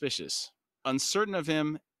is suspicious. Uncertain of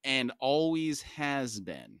him and always has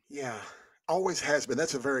been. Yeah, always has been.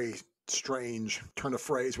 That's a very strange turn of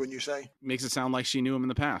phrase, wouldn't you say? Makes it sound like she knew him in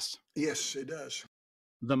the past. Yes, it does.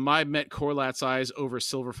 The Maib met Corlat's eyes over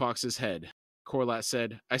Silver Fox's head. Corlat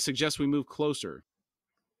said, I suggest we move closer.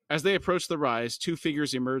 As they approached the rise, two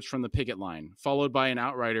figures emerged from the picket line, followed by an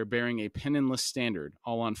outrider bearing a penniless standard,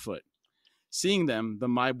 all on foot. Seeing them, the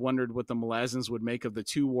Maib wondered what the Malazans would make of the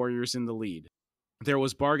two warriors in the lead. There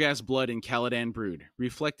was Barghast blood in Caladan Brood,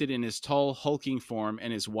 reflected in his tall, hulking form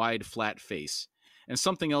and his wide, flat face. And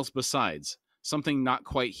something else besides, something not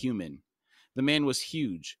quite human. The man was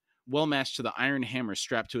huge, well matched to the iron hammer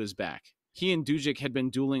strapped to his back. He and Dujek had been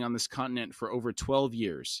dueling on this continent for over 12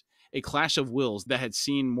 years, a clash of wills that had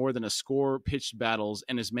seen more than a score pitched battles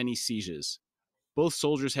and as many sieges. Both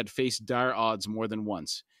soldiers had faced dire odds more than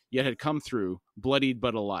once, yet had come through, bloodied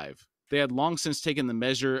but alive. They had long since taken the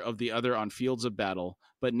measure of the other on fields of battle,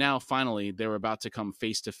 but now finally they were about to come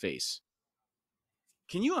face to face.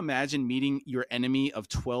 Can you imagine meeting your enemy of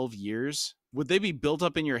 12 years? Would they be built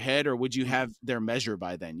up in your head, or would you have their measure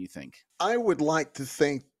by then, you think? I would like to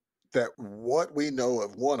think that what we know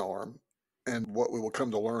of One Arm and what we will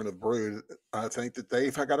come to learn of Brood, I think that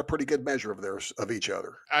they've got a pretty good measure of each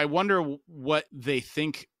other. I wonder what they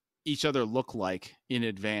think each other look like in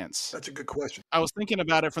advance. That's a good question. I was thinking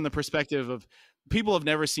about it from the perspective of people have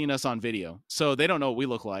never seen us on video, so they don't know what we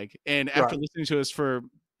look like. And after listening to us for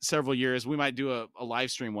several years, we might do a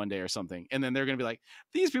live stream one day or something, and then they're going to be like,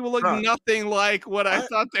 these people look nothing like what I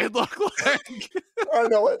thought they'd look like. I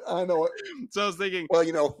know it. So I was thinking,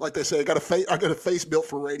 well, like they say, I got a face built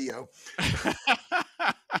for radio.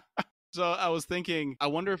 So I was thinking, I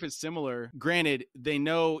wonder if it's similar. Granted, they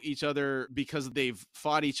know each other because they've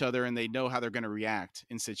fought each other and they know how they're going to react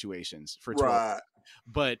in situations for 12. Right.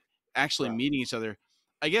 But actually Right. meeting each other,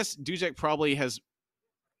 I guess Dujek probably has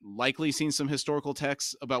likely seen some historical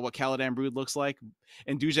texts about what Caladan Brood looks like.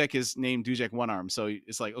 And Dujek is named Dujek One Arm. So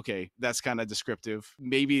it's like, okay, that's kind of descriptive.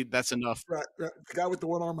 Maybe that's enough. Right. The guy with the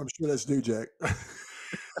one arm, I'm sure that's Dujek.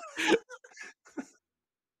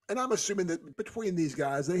 And I'm assuming that between these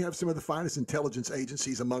guys, they have some of the finest intelligence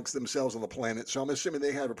agencies amongst themselves on the planet. So I'm assuming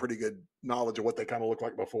they have a pretty good knowledge of what they kind of look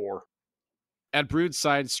like before. At Brood's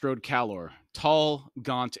side strode Calor, tall,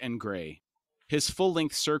 gaunt, and gray. His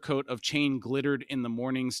full-length surcoat of chain glittered in the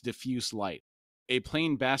morning's diffuse light. A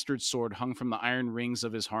plain bastard sword hung from the iron rings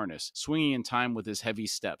of his harness, swinging in time with his heavy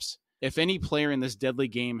steps. If any player in this deadly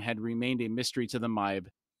game had remained a mystery to the Maib,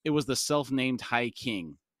 it was the self-named High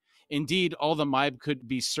King. Indeed, all the Maib could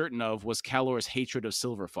be certain of was Calor's hatred of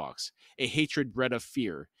Silver Fox, a hatred bred of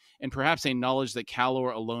fear, and perhaps a knowledge that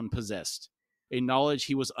Calor alone possessed, a knowledge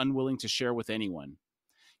he was unwilling to share with anyone.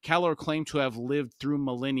 Calor claimed to have lived through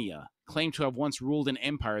millennia, claimed to have once ruled an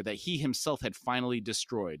empire that he himself had finally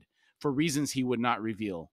destroyed, for reasons he would not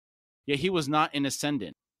reveal. Yet he was not an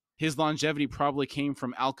ascendant. His longevity probably came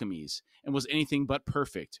from alchemies, and was anything but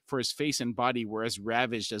perfect, for his face and body were as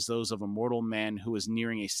ravaged as those of a mortal man who was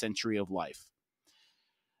nearing a century of life.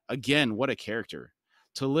 Again, what a character.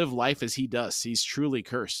 To live life as he does, he's truly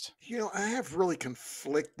cursed. I have really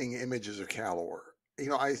conflicting images of Calor.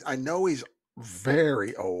 I know he's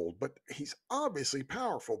very old, but he's obviously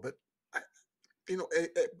powerful. But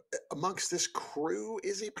amongst this crew,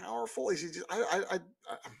 is he powerful? Is he just?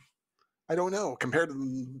 I don't know. Compared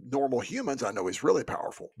to normal humans, I know he's really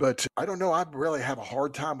powerful. But I don't know. I really have a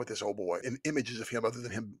hard time with this old boy and images of him other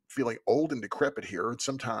than him feeling old and decrepit here. And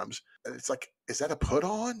sometimes it's like, is that a put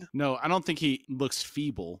on? No, I don't think he looks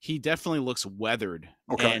feeble. He definitely looks weathered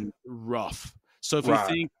Okay. and rough. So if Right.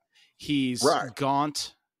 you think he's Right.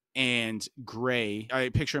 gaunt and gray, I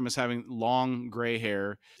picture him as having long gray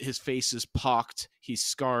hair. His face is pocked. He's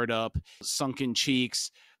scarred up, sunken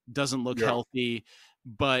cheeks, doesn't look Yeah. healthy,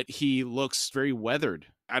 but he looks very weathered.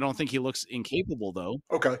 I don't think he looks incapable, though.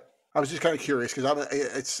 Okay. I was just kind of curious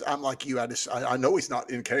because I'm like you. I know he's not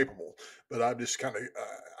incapable, but I'm just kind of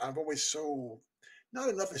I'm always so not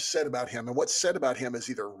enough is said about him, and what's said about him is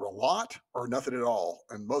either a lot or nothing at all,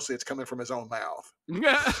 and mostly it's coming from his own mouth.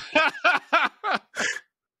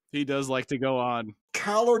 He does like to go on.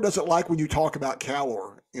 Calor doesn't like when you talk about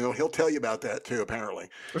Calor. He'll tell you about that too, apparently,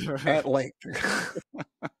 at length.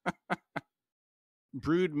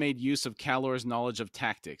 Brood made use of Calor's knowledge of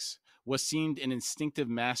tactics, what seemed an instinctive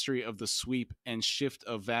mastery of the sweep and shift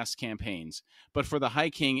of vast campaigns. But for the High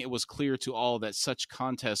King, it was clear to all that such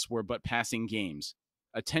contests were but passing games,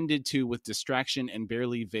 attended to with distraction and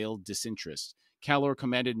barely veiled disinterest. Calor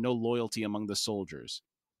commanded no loyalty among the soldiers.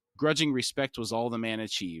 Grudging respect was all the man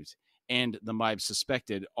achieved, and the Maib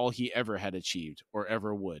suspected all he ever had achieved or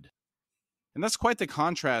ever would. And that's quite the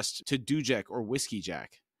contrast to Dujek or Whiskey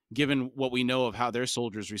Jack, given what we know of how their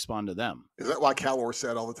soldiers respond to them. Is that why Calor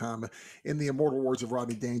said all the time in the immortal words of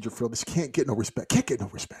Rodney Dangerfield, this can't get no respect, can't get no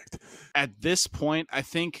respect? At this point, I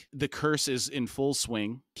think the curse is in full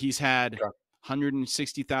swing. He's had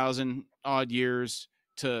 160,000 odd years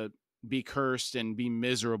to be cursed and be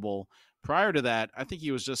miserable. Prior to that, I think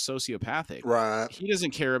he was just sociopathic. Right. He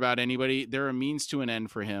doesn't care about anybody. They're a means to an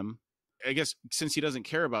end for him. I guess since he doesn't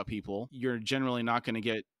care about people, you're generally not going to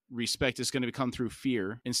get respect. It's going to come through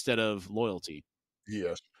fear instead of loyalty.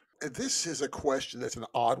 Yes. This is a question that's an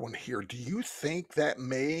odd one here. Do you think that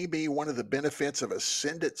may be one of the benefits of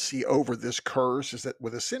ascendancy over this curse? Is that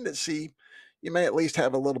with ascendancy, you may at least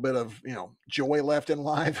have a little bit of, joy left in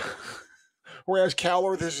life? Whereas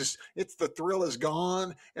Calor, it's the thrill is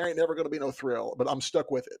gone. There ain't never going to be no thrill, but I'm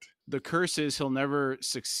stuck with it. The curse is he'll never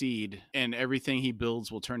succeed, and everything he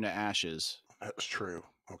builds will turn to ashes. That's true.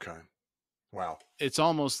 Okay. Wow. It's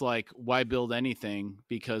almost like, why build anything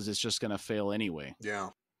because it's just going to fail anyway. Yeah.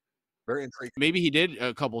 Very intriguing. Maybe he did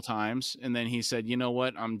a couple times, and then he said, you know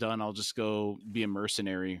what, I'm done. I'll just go be a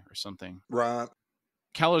mercenary or something. Right.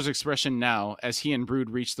 Calor's expression now, as he and Brood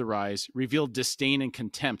reached the rise, revealed disdain and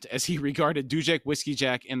contempt as he regarded Dujek, Whiskey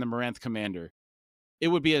Jack, and the Moranth commander. It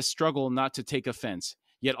would be a struggle not to take offense,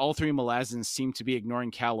 yet all three Malazans seemed to be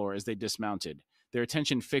ignoring Calor as they dismounted, their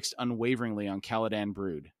attention fixed unwaveringly on Caladan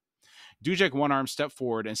Brood. Dujek One Arm stepped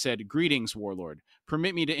forward and said, "Greetings, warlord.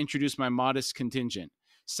 Permit me to introduce my modest contingent.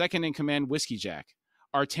 Second in command, Whiskey Jack,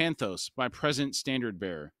 Artanthos, my present standard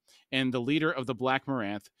bearer, and the leader of the Black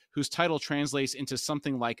Moranth, whose title translates into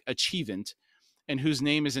something like Achievant, and whose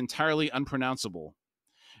name is entirely unpronounceable.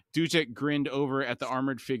 Dujek grinned over at the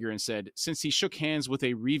armored figure and said, since he shook hands with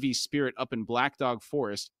a Reeve spirit up in Black Dog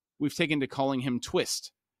Forest, we've taken to calling him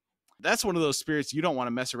Twist. That's one of those spirits you don't want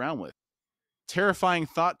to mess around with. Terrifying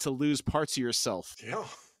thought to lose parts of yourself. Yeah,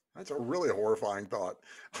 that's a really horrifying thought.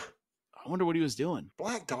 I wonder what he was doing.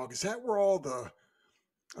 Black Dog, is that where all the...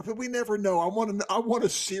 But we never know. I want a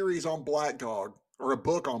series on Black Dog, or a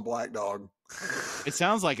book on Black Dog. It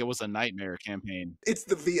sounds like it was a nightmare campaign. It's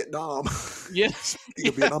the Vietnam. Yes. Speaking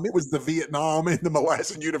of Vietnam, it was the Vietnam in the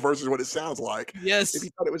Malazan universe is what it sounds like. Yes. If you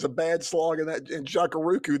thought it was a bad slog in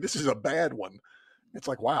Jakaruku, this is a bad one. It's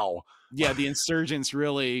like, wow. Yeah, the insurgents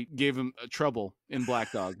really gave him trouble in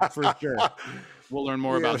Black Dog, for sure. We'll learn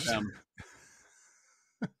more about them.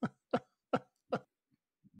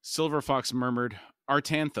 Silver Fox murmured,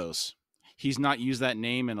 Artanthos. He's not used that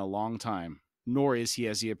name in a long time, nor is he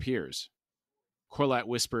as he appears. Corlat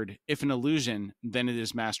whispered, if an illusion, then it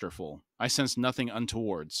is masterful. I sense nothing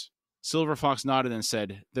untowards. Silver Fox nodded and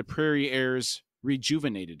said, the prairie airs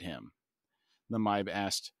rejuvenated him. The Maib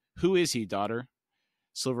asked, who is he, daughter?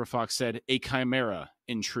 Silver Fox said, a chimera,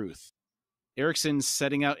 in truth. Erikson's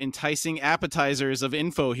setting out enticing appetizers of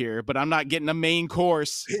info here, but I'm not getting a main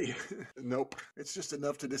course. Nope. It's just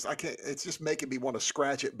enough to just, I can't, it's just making me want to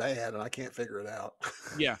scratch it bad, and I can't figure it out.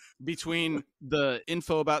 Yeah. Between the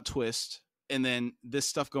info about Twist and then this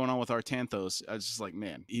stuff going on with Artanthos, I was just like,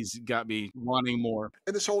 man, he's got me wanting more.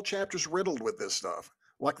 And this whole chapter's riddled with this stuff.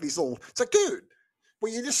 Like these little, it's like, dude, will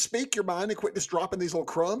you just speak your mind and quit just dropping these little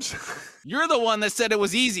crumbs? You're the one that said it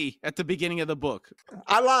was easy at the beginning of the book.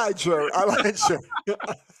 I lied, sir. I lied, sir.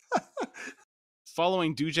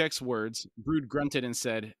 Following Dujek's words, Brood grunted and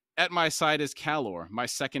said, at my side is Kalor, my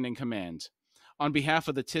second in command. On behalf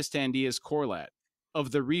of the Tistandia's Corlat,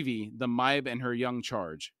 of the Reeve, the Maib and her young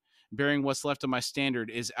charge. Bearing what's left of my standard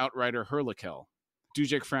is Outrider Herlikel.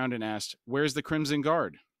 Dujek frowned and asked, where's the Crimson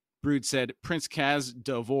Guard? Brood said, Prince Kaz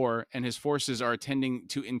Davor and his forces are attending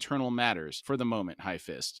to internal matters for the moment, High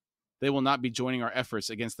Fist. They will not be joining our efforts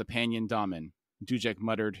against the Panyan Daman. Dujek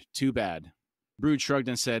muttered, too bad. Brood shrugged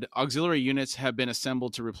and said, auxiliary units have been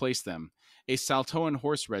assembled to replace them. A Saltoan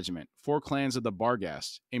horse regiment, 4 clans of the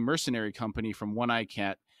Barghast, a mercenary company from One-Eye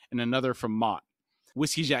Cat, and another from Mott.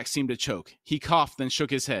 Whiskey Jack seemed to choke. He coughed, then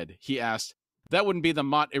shook his head. He asked, that wouldn't be the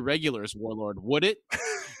Mott Irregulars, Warlord, would it?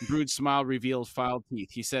 Brood's smile revealed filed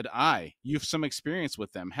teeth. He said, aye, you've some experience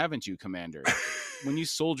with them, haven't you, Commander? When you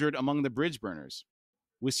soldiered among the bridge burners.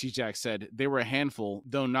 Whiskey Jack said, they were a handful,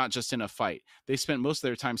 though not just in a fight. They spent most of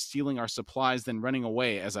their time stealing our supplies, then running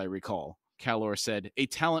away, as I recall. Kalor said, a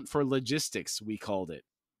talent for logistics, we called it.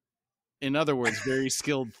 In other words, very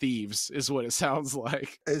skilled thieves is what it sounds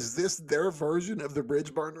like. Is this their version of the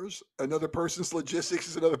bridge burners? Another person's logistics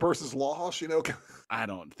is another person's loss, you know? I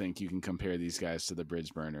don't think you can compare these guys to the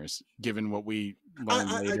bridge burners, given what we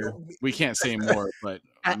learned later. We can't say more, but...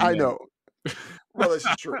 I know. Well, this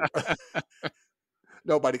is true.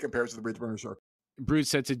 Nobody compares to the bridge burners, sir. Brood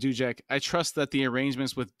said to Dujek, I trust that the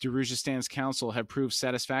arrangements with Darujistan's council have proved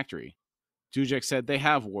satisfactory. Dujek said, they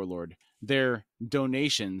have, Warlord. Their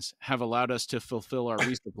donations have allowed us to fulfill our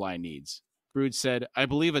resupply needs. Brood said, I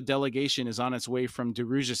believe a delegation is on its way from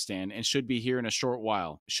Darujistan and should be here in a short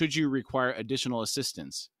while. Should you require additional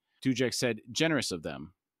assistance? Dujek said, generous of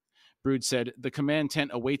them. Brood said, the command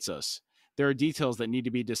tent awaits us. There are details that need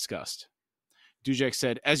to be discussed. Dujek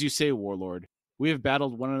said, as you say, Warlord, we have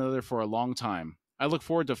battled one another for a long time. I look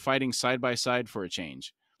forward to fighting side by side for a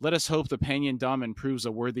change. Let us hope the Panyan Daman proves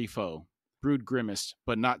a worthy foe. Brood grimaced,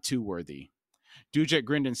 but not too worthy. Dujek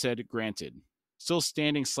grinned and said, granted. Still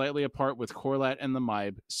standing slightly apart with Corlat and the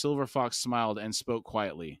Maib, Silver Fox smiled and spoke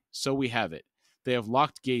quietly. So we have it. They have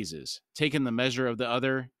locked gazes, taken the measure of the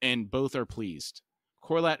other, and both are pleased.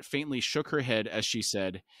 Corlat faintly shook her head as she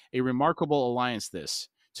said, a remarkable alliance this,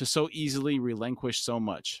 to so easily relinquish so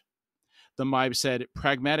much. The Maib said,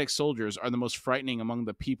 pragmatic soldiers are the most frightening among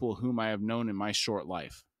the people whom I have known in my short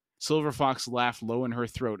life. Silver Fox laughed low in her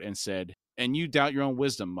throat and said, and you doubt your own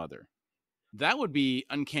wisdom, mother. That would be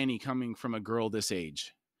uncanny coming from a girl this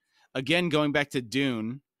age. Again, going back to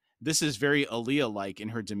Dune, this is very Aaliyah-like in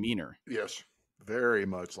her demeanor. Yes, very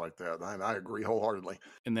much like that. I agree wholeheartedly.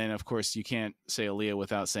 And then, of course, you can't say Aaliyah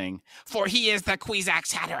without saying, for he is the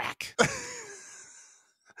Kwisatz Haderach.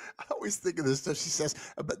 I always think of this stuff she says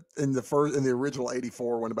about in the original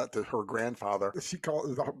 84 one about her grandfather. She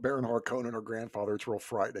called Baron Harkonnen her grandfather. It's real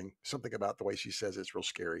frightening. Something about the way she says it's real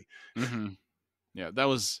scary. Mm-hmm. Yeah, that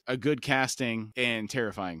was a good casting and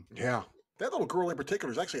terrifying. Yeah. That little girl in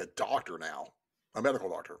particular is actually a doctor now, a medical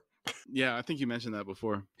doctor. Yeah, I think you mentioned that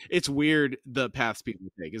before. It's weird the paths people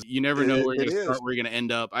take. You never know where you're going to start, where you're going to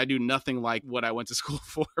end up. I do nothing like what I went to school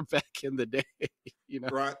for back in the day.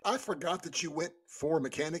 Right. I forgot that you went for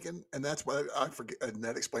mechanicing, and that's why I forget. And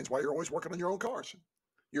that explains why you're always working on your own cars.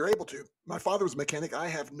 You're able to. My father was a mechanic.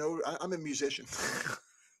 I'm a musician.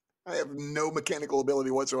 I have no mechanical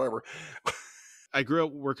ability whatsoever. I grew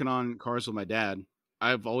up working on cars with my dad.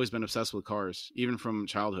 I've always been obsessed with cars, even from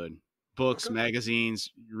childhood. Books, Okay. magazines,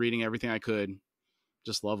 reading everything I could.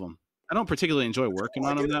 Just love them. I don't particularly enjoy working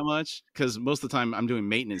on them that much because most of the time I'm doing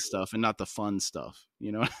maintenance stuff and not the fun stuff,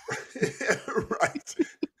 Right.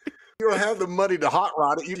 You don't have the money to hot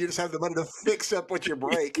rod it. You just have the money to fix up what you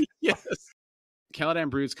break. Yes. Caladan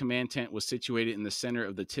Brood's command tent was situated in the center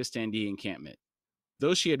of the Tistandi encampment.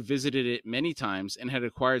 Though she had visited it many times and had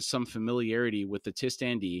acquired some familiarity with the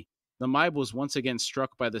Tistandi, the Maib was once again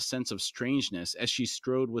struck by the sense of strangeness as she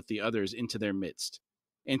strode with the others into their midst.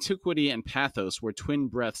 Antiquity and pathos were twin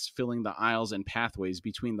breaths filling the aisles and pathways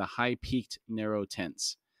between the high-peaked, narrow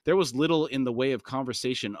tents. There was little in the way of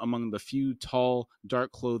conversation among the few tall,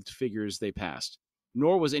 dark-clothed figures they passed,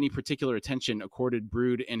 nor was any particular attention accorded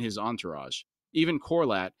Brood and his entourage. Even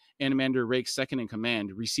Corlat, Animander Rake's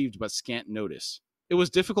second-in-command, received but scant notice. It was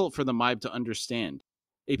difficult for the Maib to understand.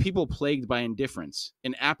 A people plagued by indifference,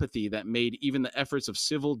 an apathy that made even the efforts of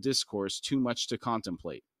civil discourse too much to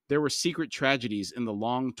contemplate. There were secret tragedies in the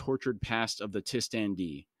long, tortured past of the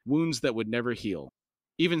Tistandi, wounds that would never heal.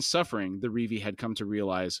 Even suffering, the Rivi had come to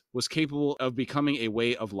realize, was capable of becoming a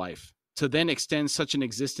way of life. To then extend such an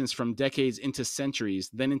existence from decades into centuries,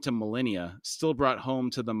 then into millennia, still brought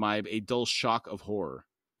home to the Maib a dull shock of horror.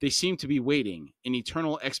 They seemed to be waiting, an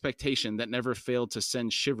eternal expectation that never failed to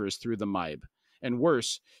send shivers through the Maib. And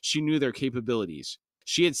worse, she knew their capabilities.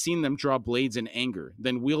 She had seen them draw blades in anger,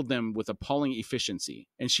 then wield them with appalling efficiency,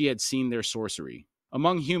 and she had seen their sorcery.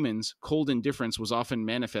 Among humans, cold indifference was often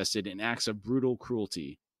manifested in acts of brutal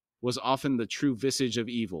cruelty, was often the true visage of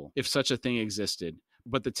evil, if such a thing existed,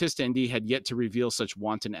 but the Tistandi had yet to reveal such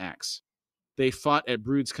wanton acts. They fought at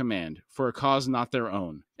Brood's command, for a cause not their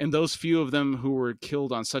own, and those few of them who were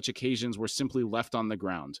killed on such occasions were simply left on the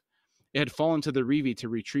ground. It had fallen to the Rivi to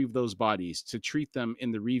retrieve those bodies, to treat them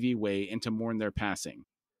in the Rivi way, and to mourn their passing.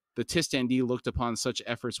 The Tistandi looked upon such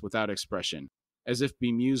efforts without expression, as if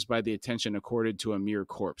bemused by the attention accorded to a mere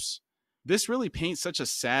corpse. This really paints such a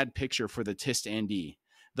sad picture for the Tistandi.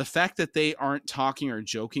 The fact that they aren't talking or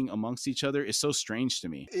joking amongst each other is so strange to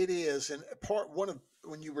me. It is, and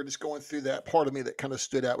when you were just going through that, part of me that kind of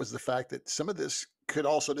stood out was the fact that some of this could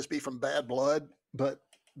also just be from bad blood, but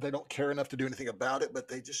they don't care enough to do anything about it. But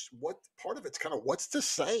part of it's kind of what's to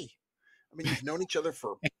say. I mean, you've known each other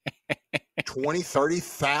for 20,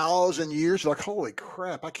 30,000 years. You're like, holy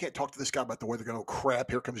crap, I can't talk to this guy about the weather. Oh crap,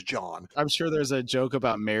 here comes John. I'm sure there's a joke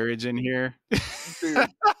about marriage in here. Dude.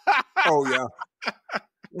 Oh yeah.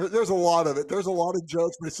 There's a lot of it. There's a lot of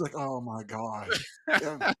jokes, but it's like, oh my God.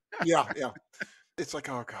 Yeah. It's like,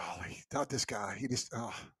 oh golly, not this guy.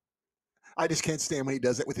 I just can't stand when he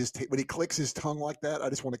does it with when he clicks his tongue like that. I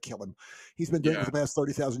just want to kill him. He's been doing it for the past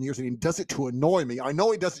 30,000 years, and he does it to annoy me. I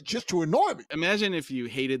know he does it just to annoy me. Imagine if you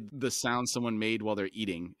hated the sound someone made while they're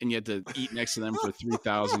eating, and you had to eat next to them for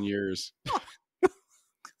 3,000 years.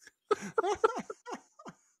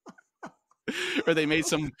 Or they made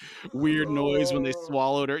some weird noise when they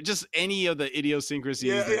swallowed, or just any of the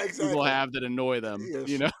idiosyncrasies that people have that annoy them,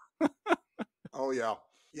 Oh yeah.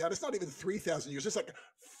 Yeah, it's not even 3,000 years. It's like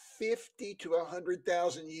 50 to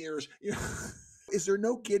 100,000 years. Is there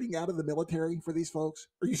no getting out of the military for these folks?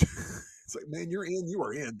 It's like, man, you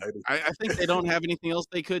are in, baby. I think they don't have anything else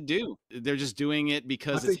they could do. They're just doing it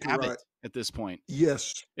because it's habit at this point.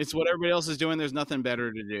 Yes. It's what everybody else is doing. There's nothing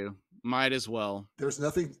better to do. Might as well. There's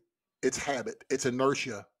nothing. It's habit. It's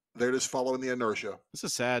inertia. They're just following the inertia. It's a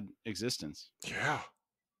sad existence. Yeah.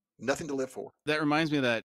 Nothing to live for. That reminds me of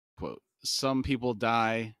that quote. Some people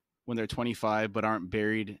die when they're 25 but aren't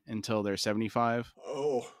buried until they're 75.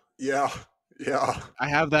 Oh, yeah. Yeah. I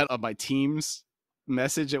have that on my Teams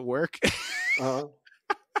message at work. Oh.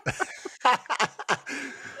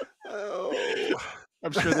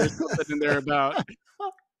 I'm sure there's something in there about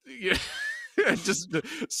just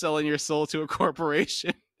selling your soul to a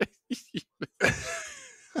corporation.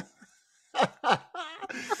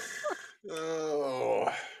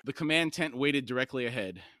 Oh. The command tent waited directly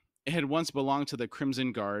ahead. It had once belonged to the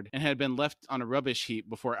Crimson Guard and had been left on a rubbish heap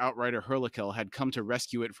before Outrider Hurlikel had come to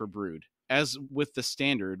rescue it for Brood. As with the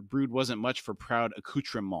Standard, Brood wasn't much for proud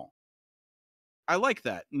accoutrement. I like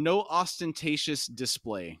that. No ostentatious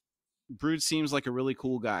display. Brood seems like a really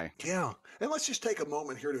cool guy. Yeah. And let's just take a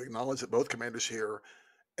moment here to acknowledge that both commanders here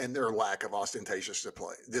and their lack of ostentatious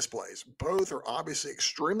displays. Both are obviously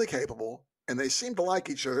extremely capable, and they seem to like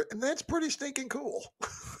each other, and that's pretty stinking cool.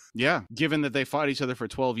 Yeah, given that they fought each other for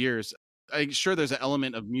 12 years. I'm sure there's an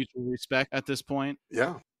element of mutual respect at this point.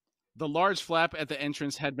 Yeah. The large flap at the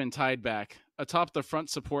entrance had been tied back. Atop the front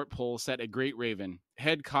support pole sat a great raven,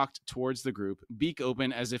 head cocked towards the group, beak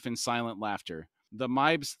open as if in silent laughter. The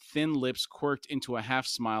Mibe's thin lips quirked into a half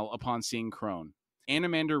smile upon seeing Crone.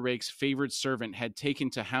 Animander Rake's favored servant had taken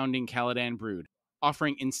to hounding Caladan Brood,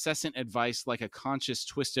 offering incessant advice like a conscience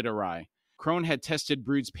twisted awry. Crone had tested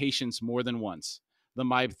Brood's patience more than once. The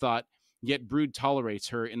Mibe thought, yet Brood tolerates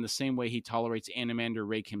her in the same way he tolerates Animander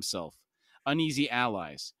Rake himself. Uneasy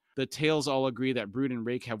allies. The tales all agree that Brood and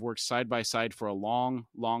Rake have worked side by side for a long,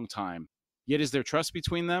 long time. Yet is there trust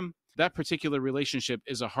between them? That particular relationship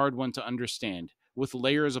is a hard one to understand, with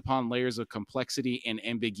layers upon layers of complexity and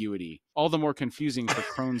ambiguity, all the more confusing for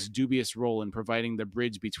Crone's dubious role in providing the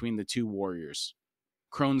bridge between the two warriors.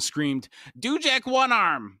 Crone screamed, "Dujek One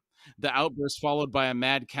Arm!" The outburst followed by a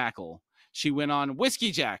mad cackle. She went on,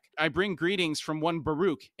 "Whiskey Jack, I bring greetings from one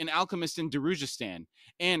Baruch, an alchemist in Darujistan,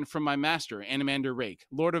 and from my master, Animander Rake,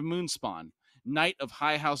 Lord of Moonspawn, Knight of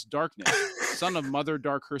High House Darkness, son of Mother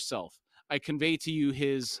Dark herself. I convey to you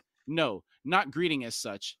his, no, not greeting as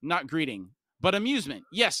such, not greeting, but amusement.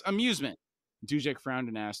 Yes, amusement." Dujek frowned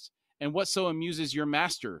and asked, "And what so amuses your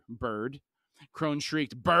master, bird?" Crone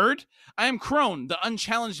shrieked, "Bird? I am Crone, the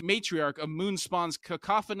unchallenged matriarch of Moonspawn's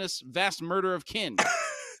cacophonous vast murder of kin."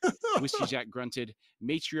 Whiskey Jack grunted,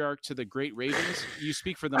 "Matriarch to the great ravens? You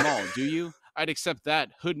speak for them all, do you? I'd accept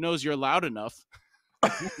that. Hood knows you're loud enough."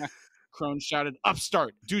 Crone shouted,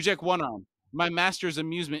 "Upstart! Dujek One Arm! My master's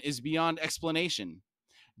amusement is beyond explanation."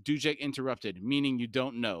 Dujek interrupted, "Meaning you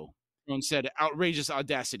don't know." Crone said, "Outrageous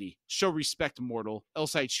audacity. Show respect, mortal,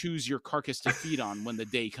 else I choose your carcass to feed on when the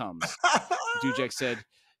day comes." Dujek said,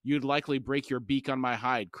 "You'd likely break your beak on my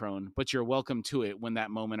hide, Crone, but you're welcome to it when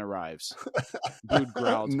that moment arrives." Brood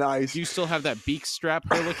growled, Nice. "Do you still have that beak strap,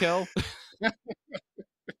 Herlikel?"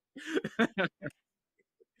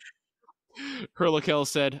 Herlikel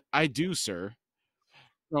said, "I do, sir."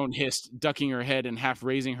 Crone hissed, ducking her head and half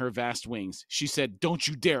raising her vast wings. She said, "Don't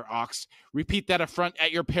you dare, Ox. Repeat that affront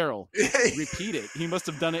at your peril." Repeat it? He must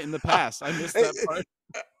have done it in the past. I missed that part.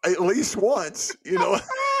 At least once, you know.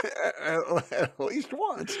 At least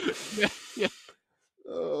once. Yeah.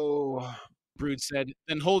 Oh. Brood said,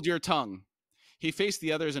 "Then hold your tongue." He faced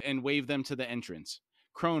the others and waved them to the entrance.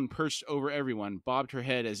 Crone, perched over everyone, bobbed her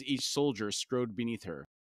head as each soldier strode beneath her.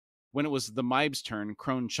 When it was the Mibe's turn,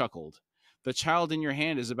 Crone chuckled. "The child in your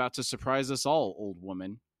hand is about to surprise us all, old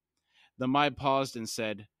woman." The Mibe paused and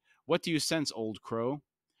said, "What do you sense, old crow?"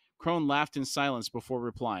 Crone laughed in silence before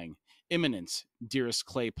replying, "Imminence, dearest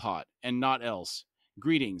clay pot, and naught else.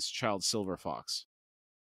 Greetings, child Silver Fox."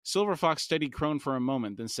 Silver Fox studied Crone for a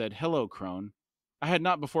moment, then said, "Hello, Crone. I had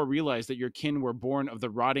not before realized that your kin were born of the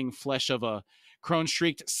rotting flesh of a..." Crone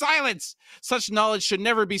shrieked, "Silence! Such knowledge should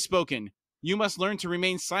never be spoken. You must learn to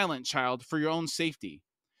remain silent, child, for your own safety."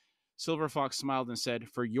 Silver Fox smiled and said,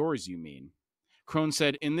 "For yours, you mean." Crone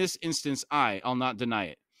said, "In this instance, I'll not deny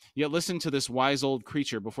it. Yet listen to this wise old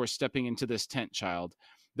creature before stepping into this tent, child.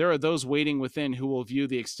 There are those waiting within who will view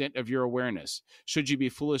the extent of your awareness, should you be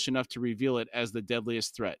foolish enough to reveal it as the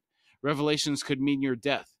deadliest threat. Revelations could mean your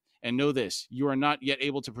death, and know this, you are not yet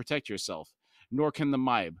able to protect yourself, nor can the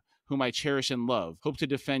Mibe, whom I cherish and love, hope to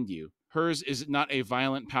defend you. Hers is not a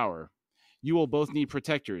violent power. You will both need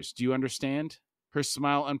protectors, do you understand?" Her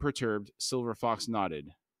smile unperturbed, Silver Fox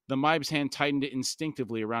nodded. The Mibe's hand tightened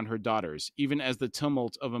instinctively around her daughter's, even as the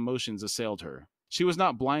tumult of emotions assailed her. She was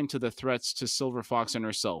not blind to the threats to Silver Fox and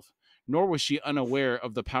herself, nor was she unaware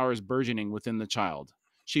of the powers burgeoning within the child.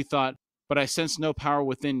 She thought, "But I sense no power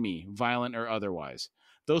within me, violent or otherwise.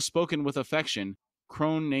 Though spoken with affection,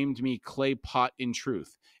 Crone named me clay pot in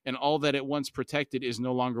truth, and all that it once protected is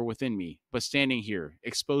no longer within me, but standing here,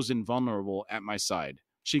 exposed and vulnerable at my side."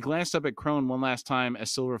 She glanced up at Crone one last time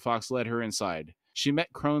as Silver Fox led her inside. She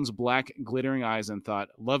met Crone's black, glittering eyes and thought,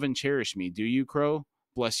 "Love and cherish me, do you, Crow?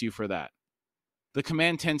 Bless you for that." The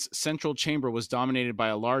command tent's central chamber was dominated by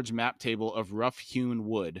a large map table of rough-hewn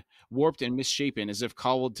wood, warped and misshapen as if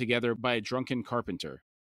cobbled together by a drunken carpenter.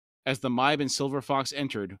 As the Mibe and Silver Fox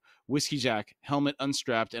entered, Whiskey Jack, helmet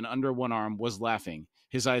unstrapped and under one arm, was laughing,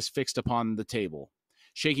 his eyes fixed upon the table.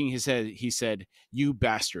 Shaking his head, he said, "You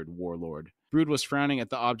bastard, warlord." Brood was frowning at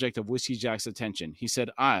the object of Whiskey Jack's attention. He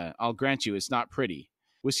said, I'll grant you it's not pretty."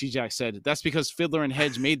 Whiskey Jack said, "That's because Fiddler and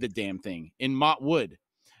Hedge made the damn thing, in Mott Wood."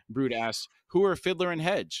 Brood asked, "Who are Fiddler and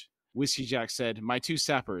Hedge?" Whiskey Jack said, "My two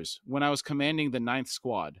sappers, when I was commanding the 9th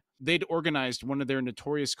Squad. They'd organized one of their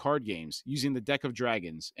notorious card games, using the deck of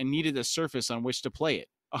dragons, and needed a surface on which to play it.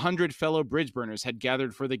 100 fellow bridge burners had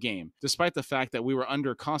gathered for the game, despite the fact that we were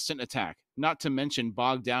under constant attack, not to mention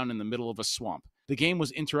bogged down in the middle of a swamp. The game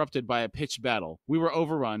was interrupted by a pitched battle. We were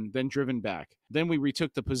overrun, then driven back. Then we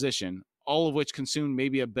retook the position, all of which consumed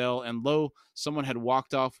maybe a bell, and lo, someone had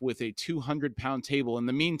walked off with a 200-pound table in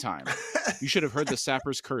the meantime. You should have heard the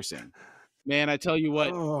sappers cursing. Man, I tell you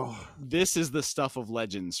what, this is the stuff of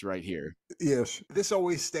legends right here. Yes, this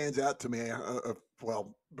always stands out to me.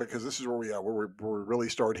 Well, because this is where we really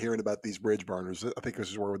start hearing about these bridge burners. I think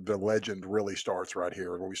this is where the legend really starts right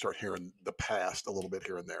here, where we start hearing the past a little bit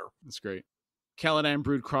here and there. That's great. Caladan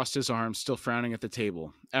Brood crossed his arms, still frowning at the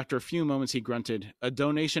table. After a few moments, he grunted, "A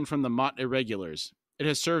donation from the Mott Irregulars. It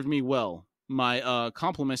has served me well. My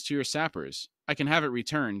compliments to your sappers. I can have it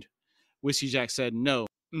returned." Whiskey Jack said, "No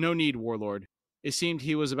need, Warlord." It seemed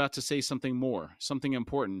he was about to say something more, something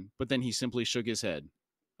important, but then he simply shook his head.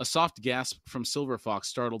 A soft gasp from Silver Fox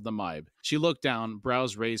startled the Mibe. She looked down,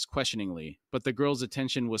 brows raised questioningly, but the girl's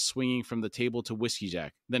attention was swinging from the table to Whiskey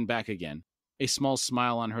Jack, then back again, a small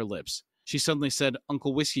smile on her lips. She suddenly said,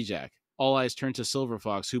 "Uncle Whiskey Jack." All eyes turned to Silver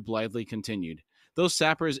Fox, who blithely continued, "Those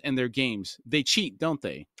sappers and their games, they cheat, don't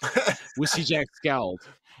they?" Whiskey Jack scowled.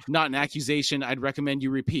 "Not an accusation I'd recommend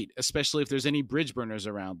you repeat, especially if there's any bridge burners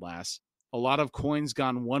around, lass. A lot of coins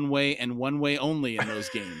gone one way and one way only in those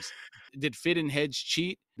games. Did Fit and Hedge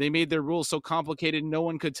cheat? They made their rules so complicated no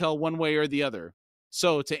one could tell one way or the other.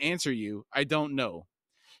 So, to answer you, I don't know."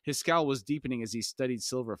 His scowl was deepening as he studied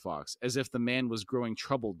Silver Fox, as if the man was growing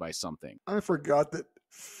troubled by something. I forgot that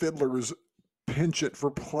Fiddler's penchant for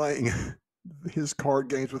playing his card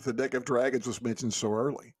games with the deck of dragons was mentioned so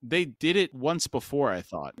early. They did it once before, I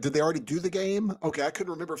thought. Did they already do the game? Okay, I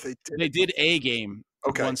couldn't remember if they did. They did a game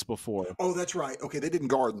once before. Oh, that's right. Okay, they did in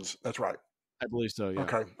Gardens. That's right. I believe so, yeah.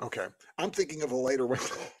 Okay. I'm thinking of a later one.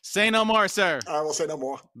 Say no more, sir. I will say no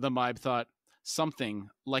more. The Mibe thought. Something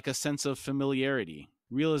like a sense of familiarity.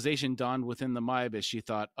 Realization dawned within the Mibe as she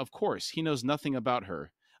thought, of course, he knows nothing about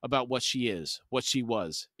her, about what she is, what she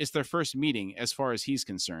was. It's their first meeting as far as he's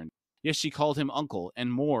concerned. Yes, she called him uncle,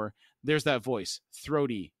 and more, there's that voice,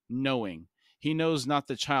 throaty, knowing. He knows not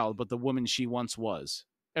the child, but the woman she once was.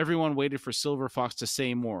 Everyone waited for Silver Fox to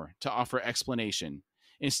say more, to offer explanation.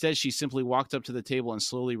 Instead, she simply walked up to the table and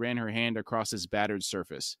slowly ran her hand across its battered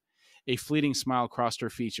surface. A fleeting smile crossed her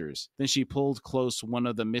features. Then she pulled close one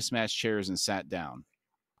of the mismatched chairs and sat down.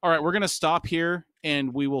 All right, we're going to stop here,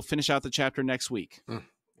 and we will finish out the chapter next week.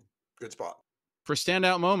 Good spot. For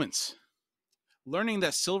standout moments, learning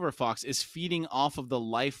that Silver Fox is feeding off of the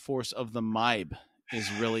life force of the Mibe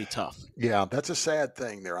is really tough. Yeah, that's a sad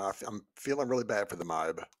thing there. I'm feeling really bad for the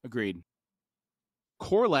Mibe. Agreed.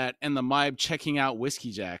 Corlat and the Mibe checking out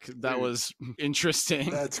Whiskey Jack. That was interesting.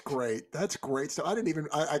 That's great. That's great stuff.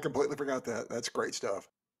 I completely forgot that. That's great stuff.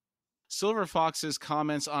 Silver Fox's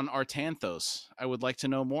comments on Artanthos. I would like to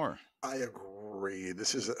know more. I agree.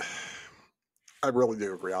 I really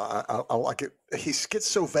do agree. I like it. He gets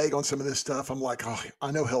so vague on some of this stuff. I'm like, oh,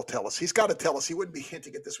 I know he'll tell us. He's got to tell us. He wouldn't be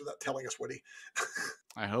hinting at this without telling us, would he?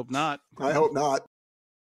 I hope not. I hope not.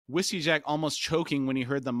 Whiskey Jack almost choking when he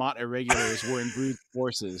heard the Mott Irregulars were in Brood's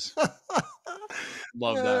forces.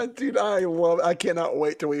 Love that. Dude, I cannot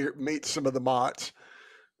wait till we meet some of the Motts.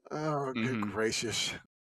 Oh, good gracious.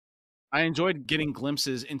 I enjoyed getting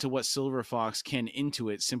glimpses into what Silver Fox can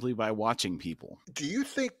intuit simply by watching people. Do you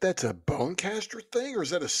think that's a Bonecaster thing, or is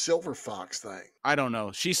that a Silver Fox thing? I don't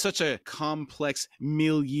know. She's such a complex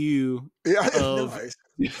milieu of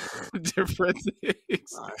different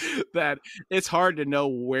things that it's hard to know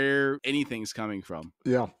where anything's coming from.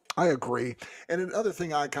 Yeah, I agree. And another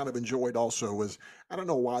thing I kind of enjoyed also was, I don't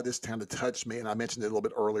know why this kind of touched me, and I mentioned it a little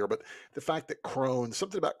bit earlier, but the fact that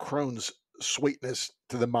something about Crone's sweetness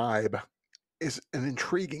to the Mibe is an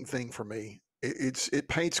intriguing thing for me. It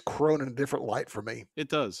paints Crone in a different light for me. It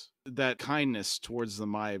does. That kindness towards the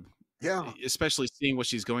Mibe. Yeah. Especially seeing what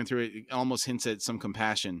she's going through, it almost hints at some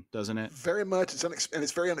compassion, doesn't it? Very much. And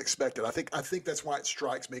it's very unexpected. I think that's why it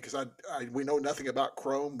strikes me, because we know nothing about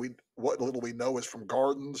Crone. What little we know is from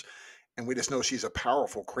Gardens, and we just know she's a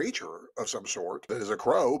powerful creature of some sort that is a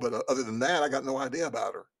crow. But other than that, I got no idea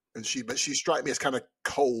about her. But she struck me as kind of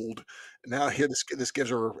cold. Now here, this gives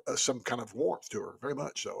her some kind of warmth to her, very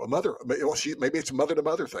much so. A mother, maybe it's a mother to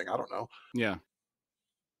mother thing. I don't know. Yeah.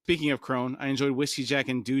 Speaking of Crone, I enjoyed Whiskey Jack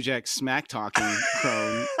and Dewjack smack talking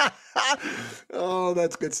Crone. Oh,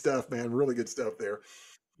 that's good stuff, man. Really good stuff there.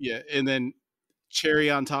 Yeah, and then cherry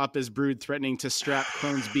on top is Brood threatening to strap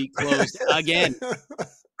Crone's beak closed again.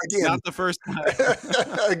 Again, not the first time.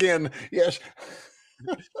 Again, yes.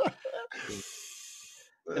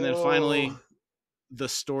 And then finally, the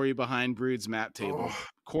story behind Brood's map table.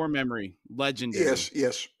 Core memory, legendary.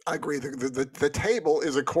 Yes, I agree. The table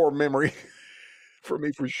is a core memory for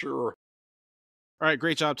me, for sure. All right,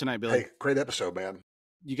 great job tonight, Billy. Hey, great episode, man.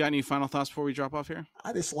 You got any final thoughts before we drop off here?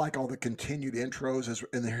 I just like all the continued intros as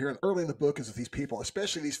in here early in the book is these people,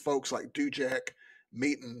 especially these folks like Dujak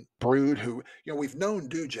meeting Brood, who, we've known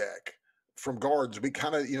Dujak from Guards. We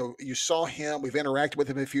kind of, you saw him, we've interacted with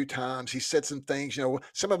him a few times. He said some things,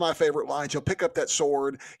 some of my favorite lines, he'll pick up that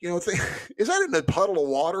sword, is that in a puddle of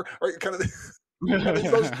water? Or kind of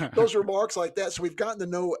those remarks like that. So we've gotten to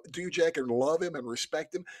know Dujak and love him and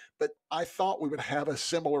respect him. But I thought we would have a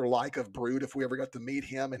similar like of Brood if we ever got to meet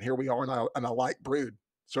him. And here we are, and I like Brood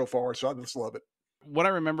so far. So I just love it. What I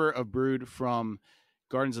remember of Brood from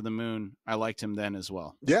Gardens of the Moon, I liked him then as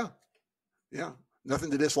well. Yeah. Yeah. Nothing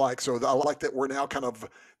to dislike. So I like that we're now kind of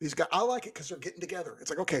these guys. I like it because they're getting together. It's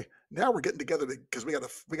like, okay, now we're getting together because we got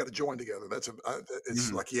to join together.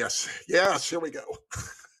 It's like, yes, here we go.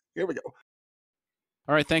 Here we go.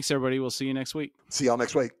 All right. Thanks, everybody. We'll see you next week. See y'all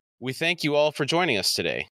next week. We thank you all for joining us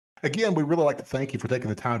today. Again, we really like to thank you for taking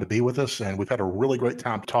the time to be with us, and we've had a really great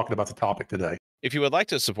time talking about the topic today. If you would like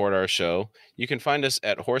to support our show, you can find us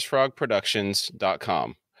at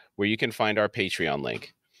HorseFrogProductions.com, where you can find our Patreon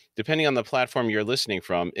link. Depending on the platform you're listening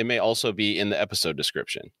from, it may also be in the episode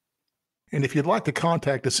description. And if you'd like to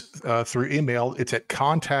contact us through email, it's at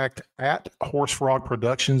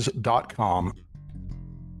contact@horsefrogproductions.com.